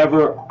we have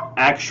never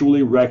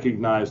actually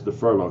recognized the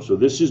furlough. So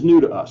this is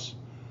new to us.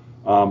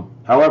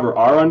 However,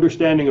 our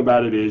understanding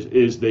about it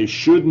is they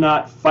should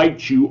not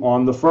fight you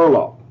on the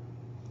furlough.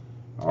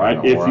 All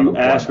right, No, if you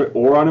ask for,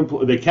 or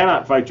unemployment, they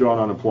cannot fight you on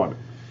unemployment.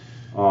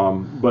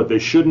 But they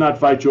should not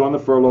fight you on the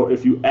furlough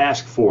if you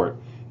ask for it.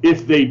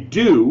 If they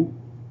do,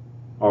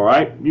 all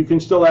right, you can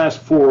still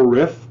ask for a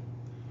RIF.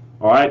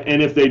 All right,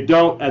 and if they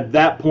don't, at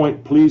that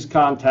point, please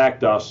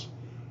contact us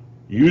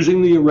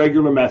using the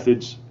irregular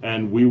methods,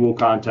 and we will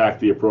contact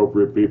the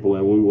appropriate people,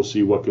 and we will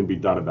see what can be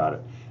done about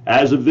it.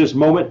 As of this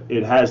moment,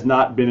 it has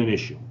not been an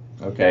issue.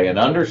 Okay, and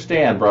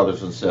understand,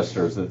 brothers and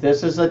sisters, that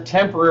this is a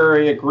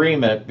temporary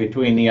agreement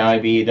between the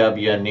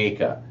IBEW and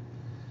NECA.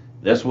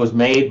 This was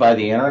made by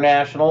the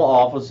international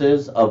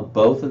offices of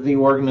both of the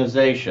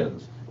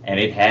organizations, and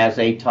it has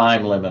a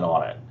time limit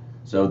on it.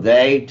 So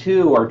they,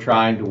 too, are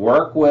trying to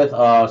work with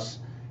us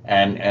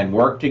and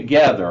work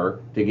together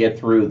to get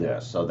through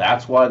this. So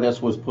that's why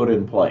this was put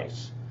in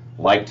place.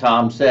 Like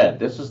Tom said,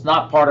 this is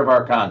not part of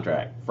our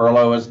contract.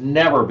 Furlough has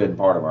never been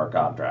part of our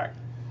contract.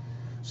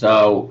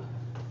 So,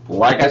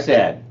 like I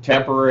said,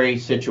 temporary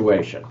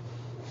situation.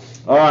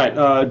 All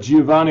right,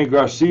 Giovanni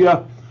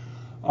Garcia,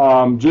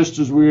 just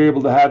as we were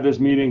able to have this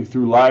meeting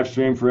through live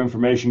stream for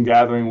information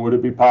gathering, would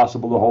it be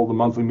possible to hold the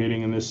monthly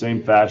meeting in this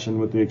same fashion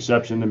with the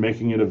exception of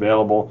making it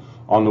available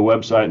on the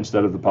website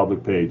instead of the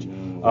public page?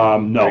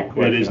 No,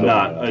 it is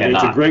not.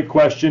 It's a great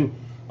question.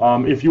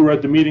 If you were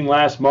at the meeting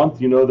last month,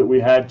 you know that we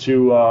had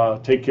to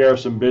take care of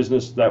some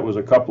business that was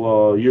a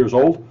couple of years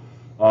old.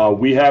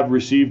 We have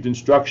received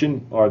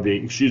instruction, or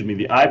the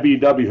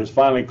IBEW has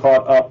finally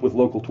caught up with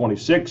Local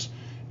 26,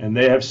 and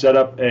they have set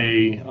up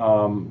a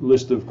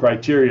list of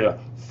criteria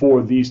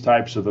for these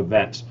types of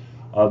events.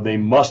 They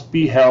must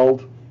be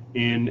held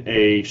in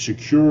a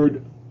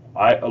secured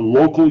a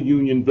local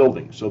union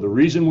building. So the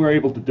reason we're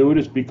able to do it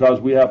is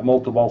because we have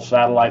multiple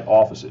satellite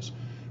offices.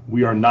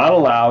 We are not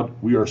allowed,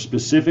 we are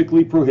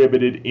specifically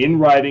prohibited in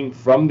writing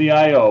from the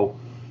IO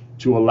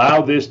to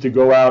allow this to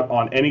go out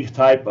on any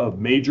type of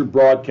major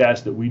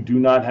broadcast that we do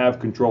not have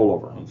control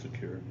over. On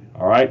security.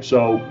 All right,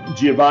 so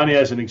Giovanni,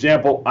 as an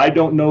example, I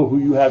don't know who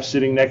you have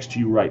sitting next to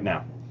you right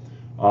now.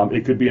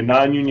 It could be a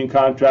non-union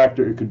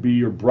contractor, it could be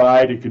your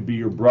bride, it could be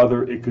your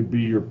brother, it could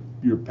be your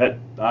pet,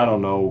 I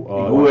don't know,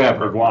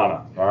 whoever.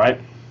 Iguana, all right?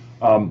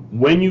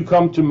 When you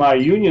come to my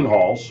union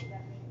halls,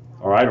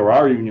 all right, or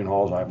our union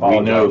halls, I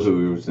apologize. We know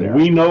who's there.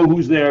 We know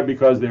who's there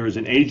because there is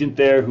an agent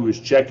there who is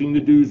checking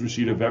the dues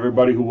receipt of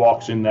everybody who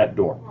walks in that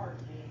door.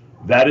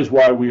 That is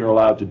why we are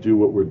allowed to do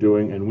what we're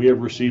doing, and we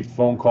have received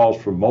phone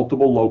calls from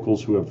multiple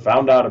locals who have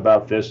found out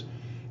about this.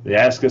 They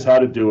asked us how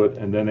to do it,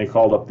 and then they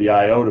called up the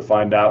IO to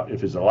find out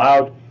if it's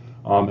allowed,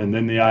 and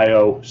then the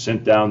IO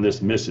sent down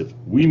this missive.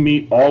 We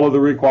meet all of the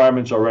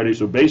requirements already,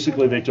 so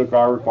basically they took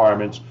our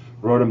requirements,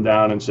 wrote them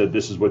down, and said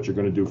this is what you're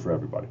going to do for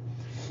everybody.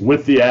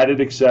 With the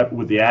added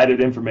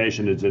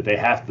information is that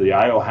the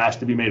IO has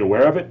to be made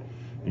aware of it,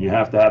 and you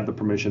have to have the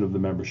permission of the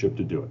membership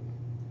to do it.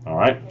 All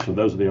right, so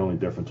those are the only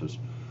differences.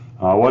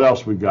 What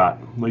else we got?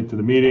 Link to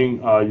the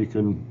meeting, you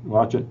can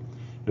watch it.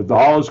 If the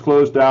hall is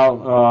closed out,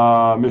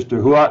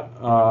 Mr. Huat,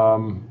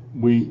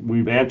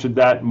 we've answered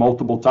that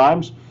multiple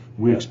times.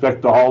 We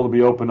expect the hall to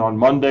be open on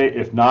Monday.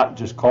 If not,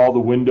 just call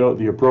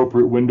the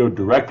appropriate window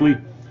directly,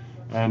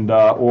 and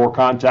or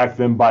contact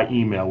them by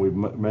email. We've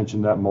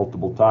mentioned that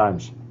multiple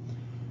times.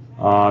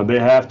 They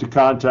have to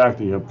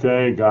contact you.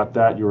 Okay, got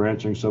that. You're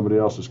answering somebody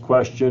else's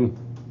question.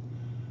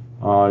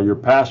 Your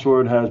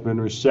password has been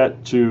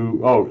reset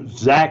to,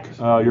 Zach,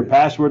 your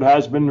password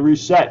has been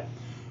reset.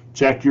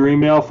 Check your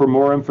email for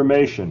more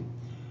information.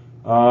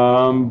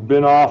 I've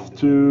been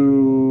off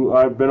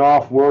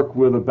work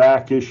with a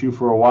back issue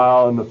for a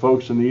while, and the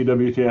folks in the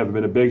EWT have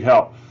been a big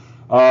help.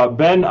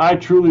 Ben, I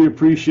truly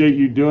appreciate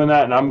you doing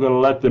that, and I'm going to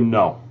let them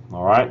know.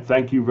 All right,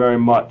 thank you very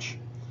much.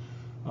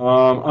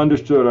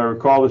 Understood. I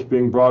recall this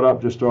being brought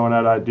up, just throwing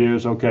out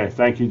ideas. Okay,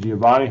 thank you,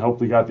 Giovanni.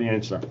 Hopefully got the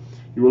answer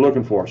you were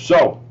looking for.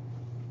 So,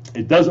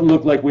 it doesn't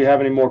look like we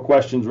have any more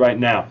questions right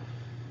now.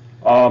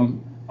 I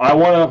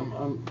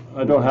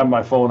don't have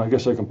my phone. I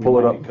guess I can pull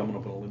it up. Coming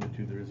up on a limit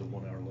too. There is a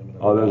 1 hour limit.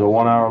 Oh, there's a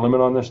 1 hour limit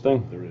on this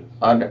thing? There is.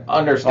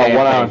 Understand,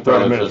 1 hour and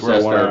 30 brothers minutes. and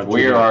We're 1 hour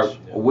and sisters, 2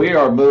 minutes. we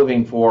are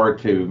moving forward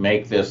to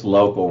make this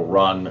local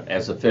run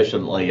as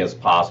efficiently as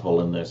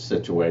possible in this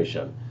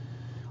situation.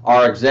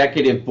 Our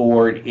executive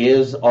board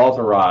is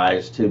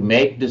authorized to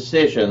make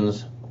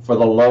decisions for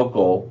the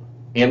local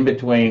in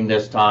between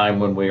this time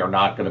when we are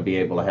not going to be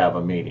able to have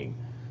a meeting.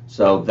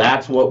 So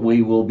that's what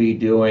we will be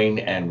doing,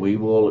 and we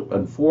will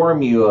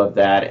inform you of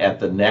that at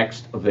the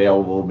next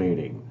available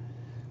meeting.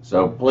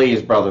 So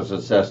please, brothers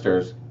and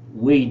sisters,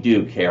 we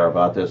do care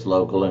about this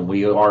local, and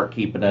we are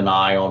keeping an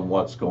eye on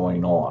what's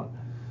going on.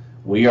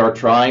 We are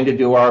trying to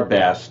do our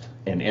best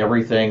in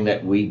everything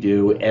that we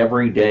do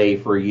every day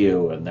for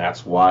you, and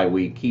that's why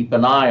we keep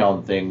an eye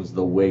on things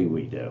the way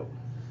we do.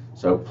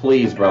 So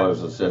please,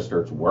 brothers and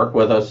sisters, work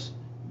with us,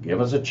 give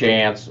us a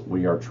chance.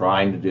 We are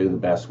trying to do the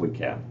best we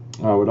can.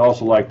 I would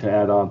also like to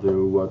add on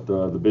to what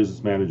the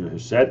business manager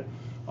has said.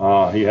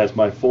 He has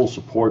my full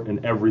support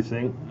in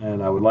everything,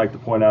 and I would like to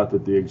point out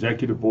that the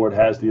executive board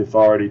has the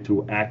authority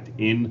to act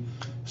in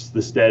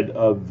the stead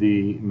of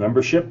the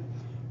membership.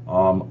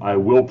 I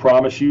will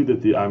promise you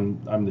that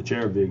I'm the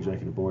chair of the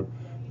executive board.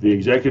 The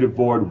executive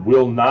board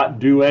will not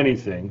do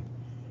anything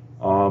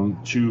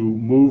to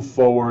move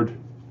forward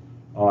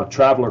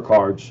traveler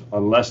cards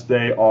unless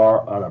they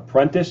are an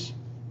apprentice,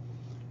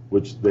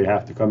 which they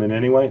have to come in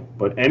anyway,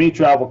 but any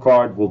travel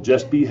card will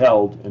just be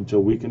held until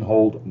we can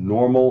hold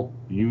normal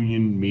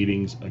union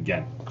meetings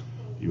again.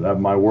 You have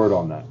my word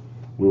on that.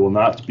 We will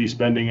not be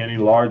spending any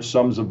large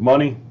sums of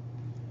money.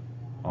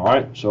 All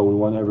right, so we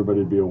want everybody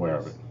to be aware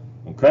of it.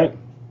 Okay?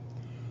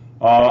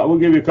 We'll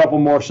give you a couple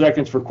more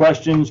seconds for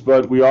questions,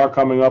 but we are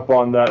coming up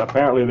on that.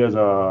 Apparently there's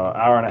an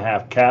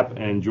hour-and-a-half cap,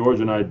 and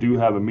George and I do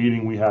have a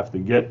meeting we have to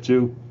get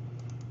to.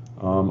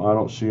 I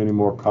don't see any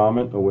more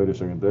comment. Oh, wait a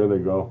second. There they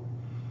go.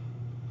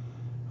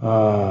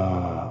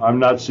 I'm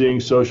not seeing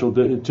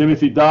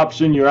Timothy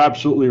Dobson, you're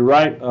absolutely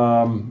right.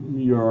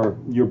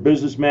 Your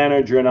business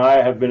manager and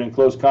I have been in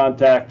close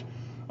contact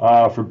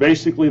for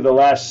basically the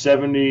last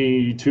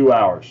 72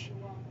 hours.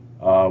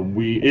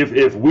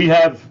 If we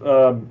have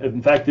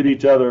infected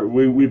each other,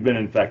 we've been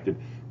infected.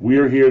 We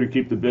are here to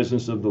keep the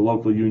business of the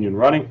local union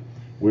running.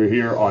 We're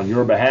here on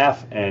your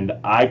behalf, and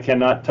I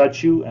cannot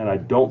touch you, and I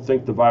don't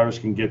think the virus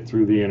can get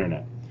through the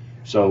internet.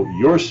 So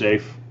you're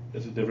safe.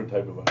 It's a different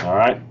type of virus. All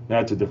right,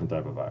 that's a different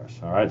type of virus.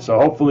 All right, so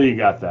hopefully you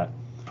got that.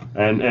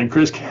 And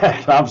Chris,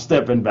 I'm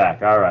stepping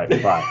back. All right,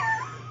 fine.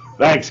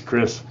 Thanks,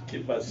 Chris.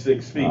 Get about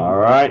 6 feet. All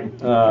right.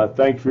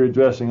 Thank you for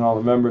addressing all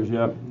the members.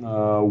 Yep.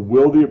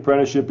 Will the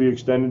apprenticeship be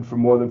extended for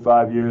more than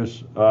 5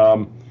 years?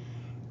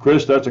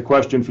 Chris, that's a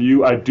question for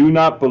you. I do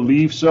not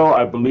believe so.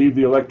 I believe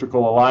the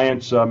Electrical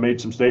Alliance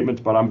made some statements,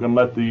 but I'm going to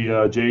let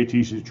the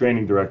JATC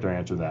training director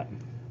answer that.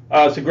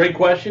 It's a great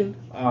question.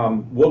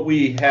 What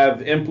we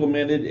have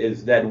implemented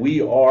is that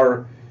we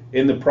are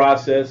in the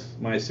process,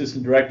 my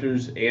assistant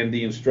directors and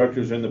the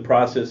instructors are in the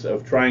process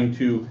of trying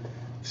to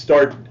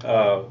start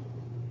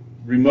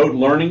remote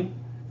learning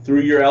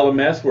through your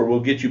LMS, where we'll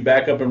get you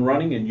back up and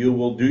running, and you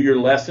will do your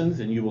lessons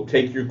and you will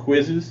take your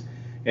quizzes,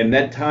 and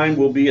that time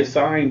will be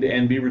assigned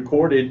and be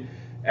recorded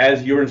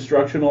as your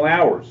instructional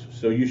hours.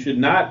 So you should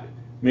not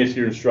miss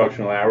your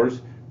instructional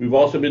hours. We've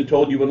also been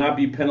told you will not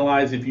be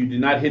penalized if you do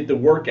not hit the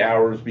work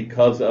hours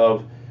because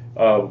of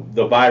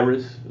the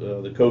virus,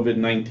 the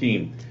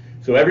COVID-19.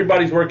 So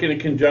everybody's working in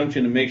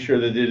conjunction to make sure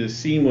that it is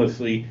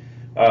seamlessly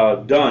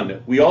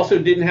done. We also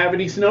didn't have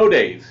any snow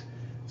days.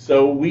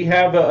 So we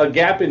have a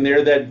gap in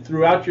there that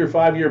throughout your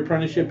 5-year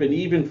apprenticeship, and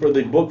even for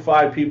the Book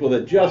 5 people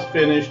that just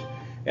finished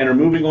and are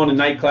moving on to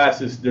night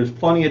classes, there's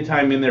plenty of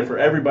time in there for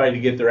everybody to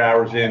get their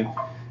hours in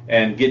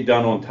and get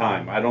done on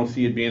time. I don't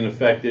see it being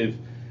effective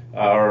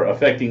or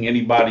affecting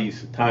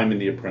anybody's time in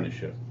the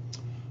apprenticeship.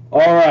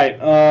 All right,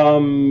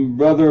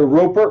 Brother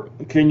Roper,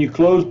 can you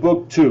close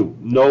Book 2?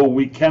 No,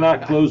 we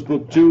cannot close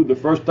Book 2. The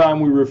first time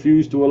we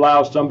refused to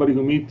allow somebody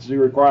who meets the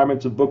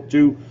requirements of Book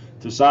 2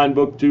 to sign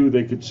Book 2,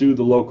 they could sue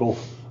the local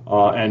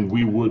and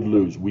we would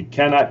lose. We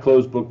cannot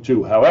close Book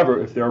 2.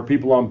 However, if there are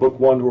people on Book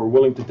 1 who are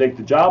willing to take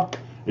the job,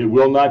 it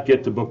will not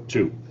get to Book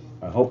 2.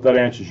 I hope that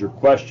answers your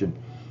question.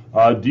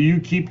 Do you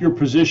keep your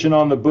position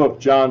on the book,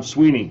 John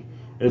Sweeney?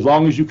 As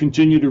long as you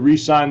continue to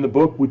re-sign the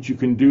book, which you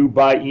can do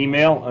by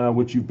email,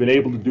 which you've been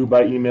able to do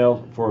by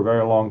email for a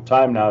very long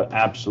time now,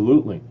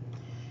 absolutely.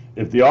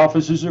 If the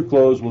offices are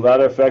closed, will that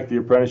affect the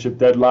apprenticeship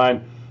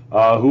deadline?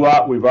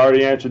 We've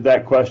already answered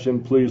that question.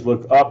 Please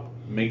look up.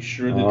 Make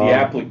sure that the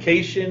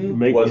application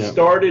was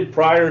started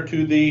prior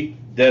to the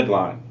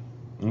deadline.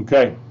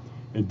 Okay.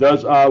 It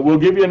does. We'll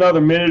give you another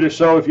minute or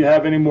so if you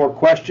have any more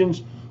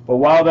questions. But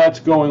while that's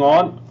going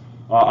on,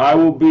 I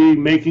will be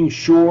making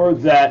sure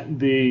that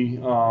the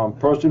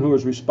person who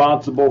is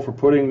responsible for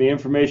putting the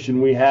information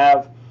we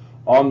have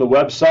on the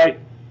website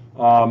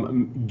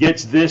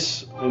gets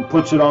this and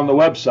puts it on the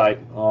website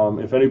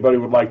if anybody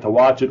would like to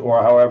watch it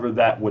or however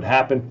that would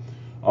happen.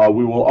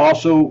 We will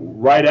also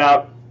write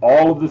out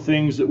all of the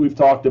things that we've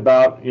talked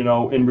about,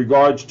 in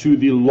regards to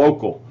the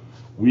local.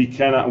 We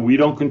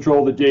don't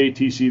control the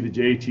JATC. The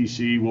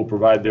JATC will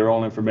provide their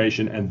own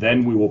information, and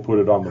then we will put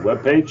it on the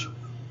webpage.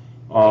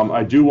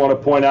 I do want to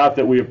point out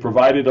that we have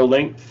provided a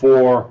link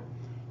for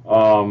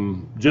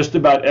just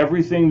about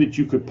everything that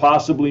you could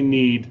possibly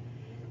need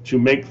to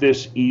make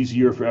this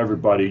easier for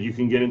everybody. You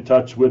can get in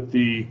touch with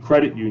the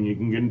credit union. You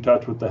can get in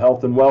touch with the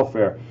health and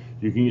welfare.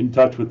 You can get in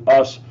touch with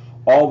us.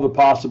 All the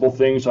possible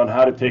things on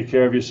how to take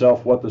care of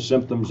yourself, what the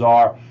symptoms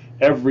are,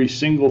 every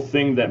single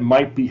thing that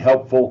might be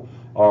helpful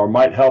or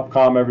might help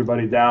calm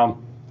everybody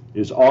down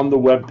is on the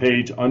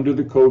webpage under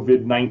the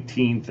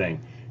COVID-19 thing.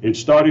 It's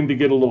starting to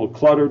get a little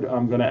cluttered.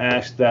 I'm going to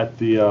ask that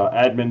the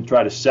admin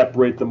try to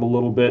separate them a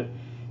little bit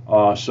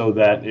so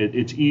that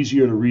it's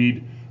easier to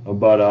read.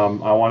 But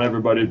I want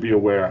everybody to be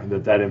aware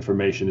that that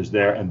information is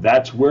there, and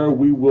that's where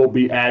we will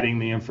be adding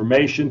the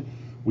information.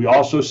 We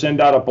also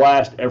send out a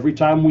blast. Every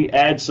time we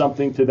add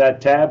something to that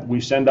tab, we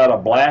send out a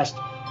blast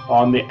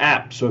on the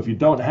app. So if you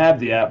don't have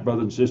the app,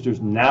 brothers and sisters,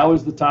 now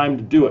is the time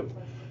to do it.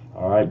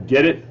 All right,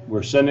 get it.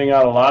 We're sending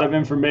out a lot of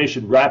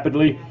information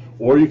rapidly,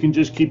 or you can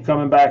just keep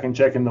coming back and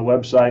checking the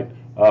website.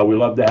 We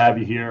love to have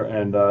you here,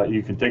 and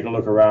you can take a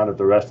look around at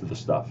the rest of the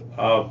stuff.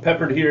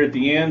 Peppered here at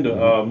the end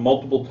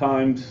multiple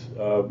times.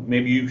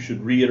 Maybe you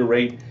should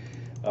reiterate.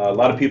 A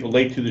lot of people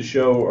late to the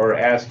show are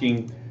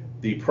asking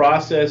the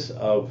process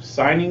of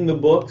signing the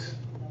books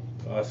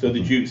so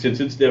that you, since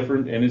it's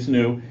different and it's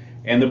new,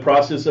 and the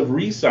process of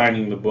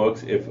re-signing the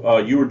books. If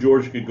you or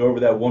George could go over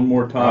that one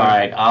more time. All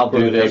right, I'll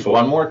do this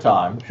one more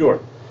time. Sure.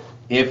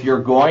 If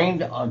you're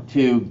going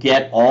to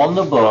get on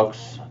the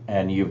books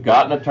and you've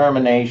gotten a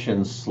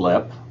termination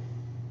slip,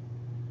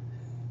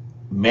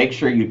 make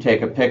sure you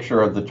take a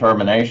picture of the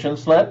termination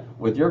slip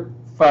with your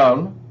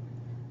phone,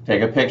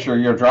 take a picture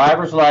of your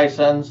driver's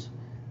license,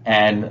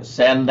 and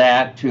send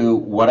that to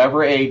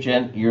whatever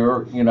agent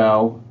you're,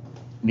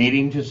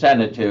 needing to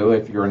send it to.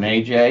 If you're an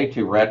AJ,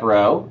 to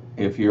Retro.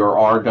 If you're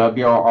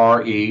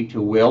RWRE,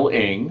 to Will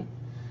Ing.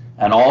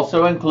 And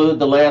also include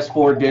the last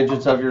 4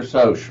 digits of your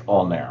social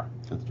on there.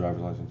 That's the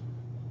driver's license.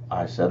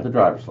 I said the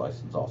driver's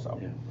license also.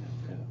 Yeah.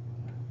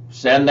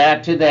 Send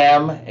that to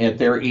them at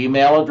their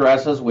email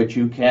addresses, which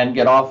you can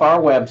get off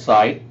our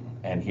website.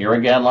 And here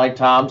again, like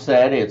Tom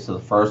said, it's the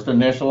first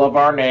initial of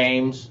our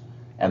names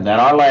and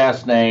then our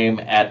last name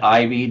at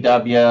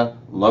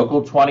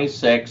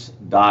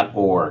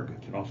ivwlocal26.org.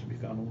 It can also be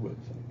found on the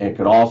website. It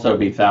can also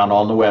be found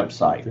on the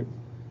website. Okay.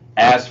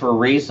 As for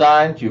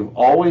re-signs, you've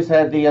always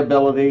had the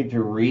ability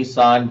to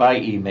re-sign by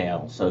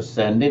email. So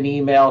send an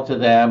email to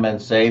them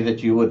and say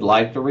that you would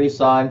like to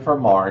re-sign for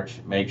March.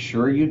 Make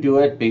sure you do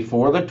it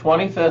before the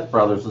 25th,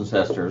 brothers and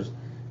sisters,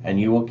 and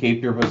you will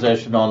keep your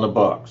position on the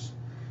books.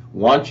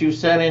 Once you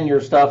send in your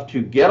stuff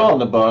to get on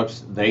the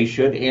books, they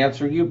should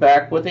answer you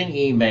back with an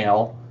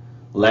email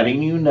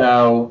letting you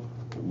know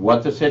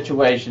what the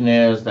situation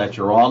is, that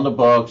you're on the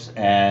books,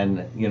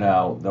 and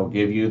they'll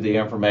give you the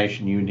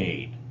information you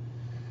need.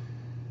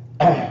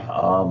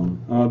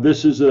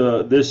 This is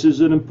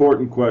an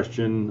important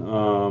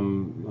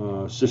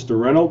question. Sister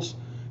Reynolds,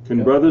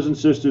 can brothers and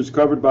sisters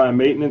covered by a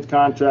maintenance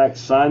contract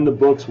sign the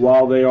books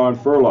while they are on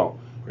furlough?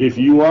 If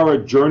you are a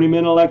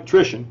journeyman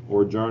electrician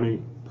or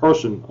journey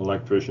person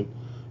electrician,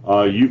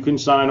 you can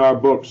sign our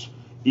books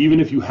even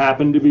if you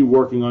happen to be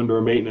working under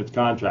a maintenance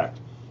contract.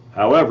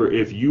 However,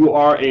 if you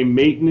are a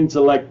maintenance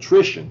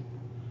electrician,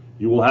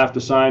 you will have to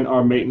sign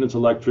our maintenance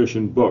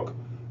electrician book.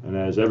 And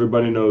as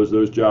everybody knows,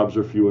 those jobs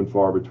are few and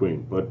far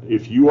between. But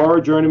if you are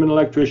a journeyman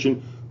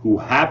electrician who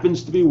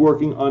happens to be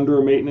working under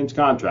a maintenance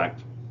contract,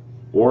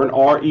 or an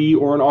RE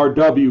or an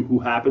RW who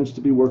happens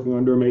to be working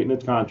under a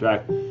maintenance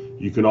contract,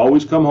 you can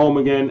always come home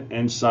again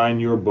and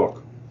sign your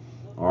book.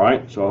 All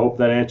right, so I hope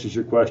that answers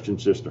your question,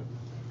 sister.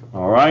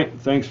 All right,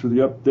 thanks for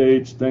the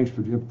updates.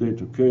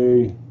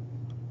 Okay.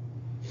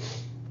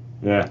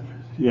 Yeah,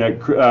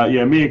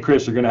 me and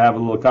Chris are going to have a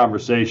little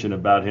conversation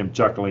about him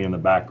chuckling in the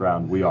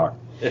background. We are.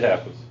 It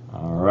happens.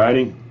 All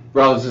righty.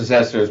 Brothers and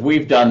sisters,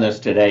 we've done this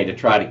today to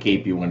try to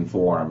keep you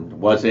informed.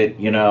 Was it,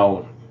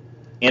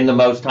 in the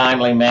most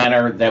timely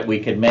manner that we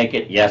could make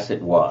it? Yes,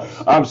 it was.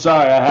 I'm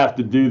sorry I have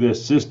to do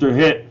this. Sister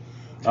Hit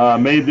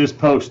made this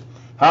post.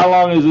 How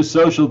long is this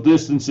social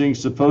distancing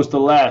supposed to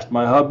last?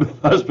 My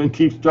husband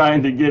keeps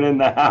trying to get in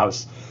the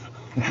house.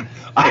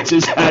 I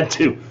just had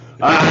to.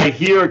 I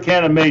hear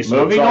Ken and Mason.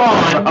 Moving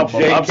on. I'm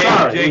sorry.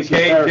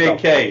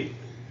 JK.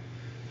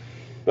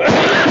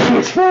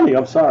 It's funny.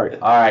 I'm sorry.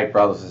 All right,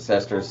 brothers and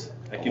sisters.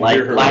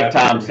 hear her Like laughing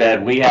Tom from said,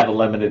 here. we have a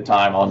limited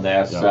time on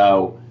this, Yeah.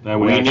 so And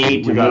we we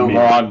need to got a move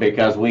meeting. on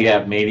because we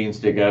have meetings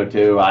to go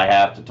to. I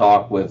have to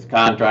talk with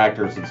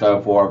contractors and so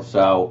forth.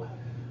 So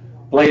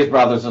please,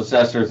 brothers and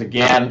sisters,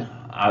 again,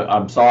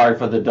 I'm sorry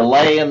for the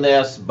delay in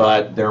this,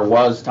 but there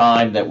was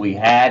time that we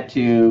had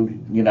to,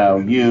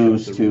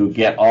 use to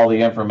get all the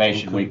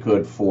information we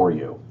could for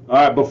you. All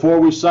right, before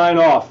we sign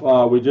off,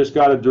 we just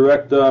got a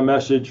direct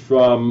message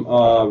from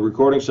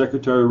Recording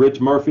Secretary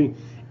Rich Murphy.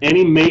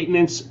 Any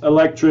maintenance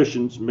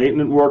electricians,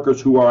 maintenance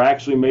workers who are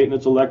actually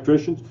maintenance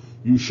electricians,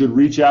 you should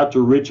reach out to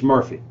Rich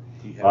Murphy.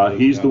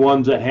 He's the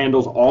one that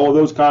handles all of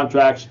those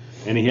contracts,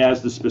 and he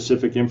has the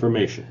specific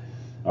information.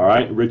 All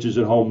right, Rich is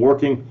at home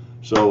working,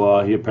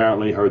 so he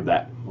apparently heard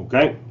that.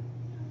 Okay?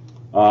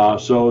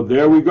 So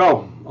there we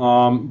go.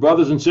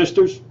 Brothers and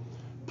sisters,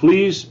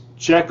 please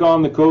check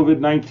on the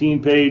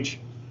COVID-19 page.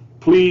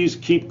 Please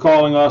keep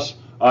calling us.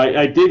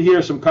 I did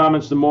hear some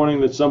comments this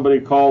morning that somebody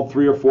called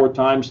 3 or 4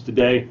 times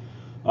today.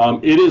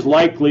 It is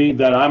likely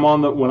that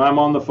when I'm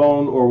on the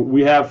phone, or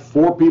we have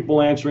 4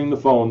 people answering the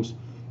phones,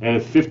 and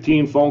if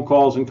 15 phone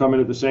calls and come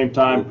in at the same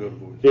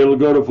time, it'll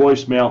go to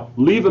voicemail.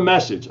 Leave a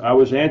message. I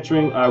was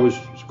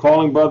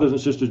calling brothers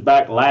and sisters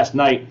back last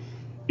night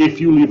if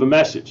you leave a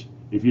message.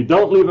 If you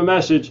don't leave a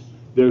message,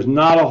 there's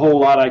not a whole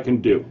lot I can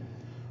do.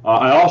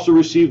 I also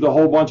received a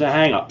whole bunch of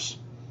hang-ups.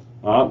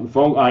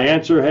 I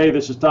answer, hey,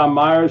 this is Tom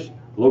Myers,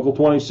 Local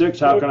 26,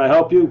 how can I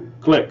help you?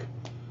 Click.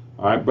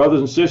 All right, brothers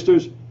and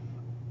sisters,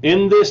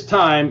 in this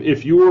time,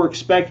 if you were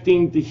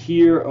expecting to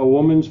hear a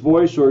woman's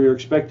voice, or you're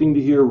expecting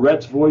to hear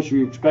Rhett's voice, or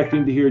you're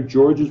expecting to hear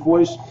George's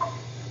voice,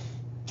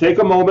 take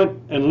a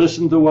moment and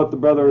listen to what the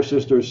brother or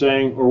sister is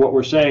saying, or what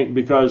we're saying,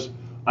 because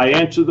I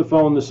answer the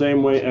phone the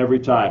same way every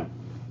time.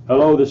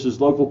 Hello, this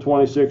is Local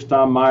 26,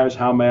 Tom Myers,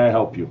 how may I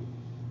help you?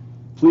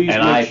 Please.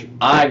 And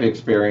I've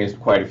experienced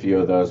quite a few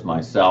of those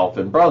myself.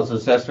 And brothers and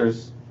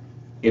sisters,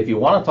 if you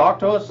want to talk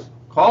to us,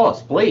 call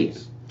us,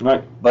 please.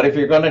 Right. But if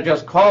you're going to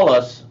just call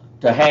us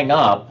to hang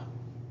up,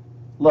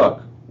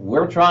 look,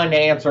 we're trying to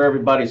answer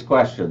everybody's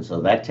questions,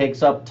 so that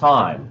takes up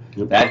time.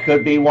 Yep. That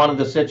could be one of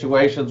the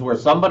situations where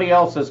somebody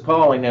else is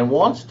calling and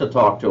wants to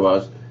talk to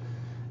us,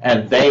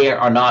 and they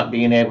are not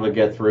being able to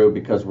get through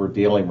because we're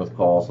dealing with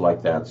calls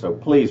like that. So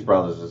please,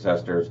 brothers and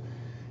sisters,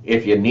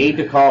 if you need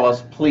to call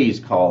us, please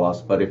call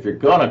us. But if you're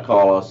going to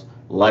call us,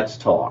 let's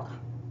talk.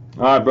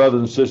 All right, brothers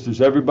and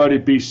sisters, everybody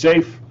be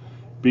safe.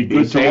 Be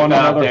good to one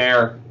out another.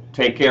 there.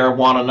 Take care of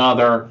one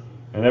another.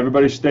 And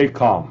everybody stay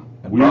calm.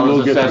 And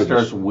brothers and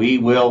sisters, we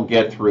will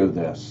get through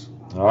this.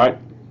 All right.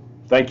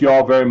 Thank you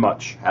all very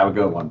much. Have a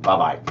good one.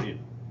 Bye-bye. You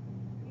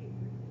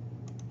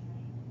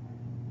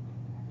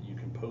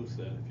can post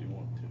that if you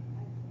want to.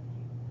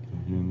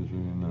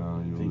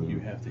 I think you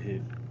have to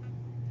hit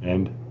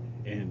And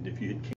end if you hit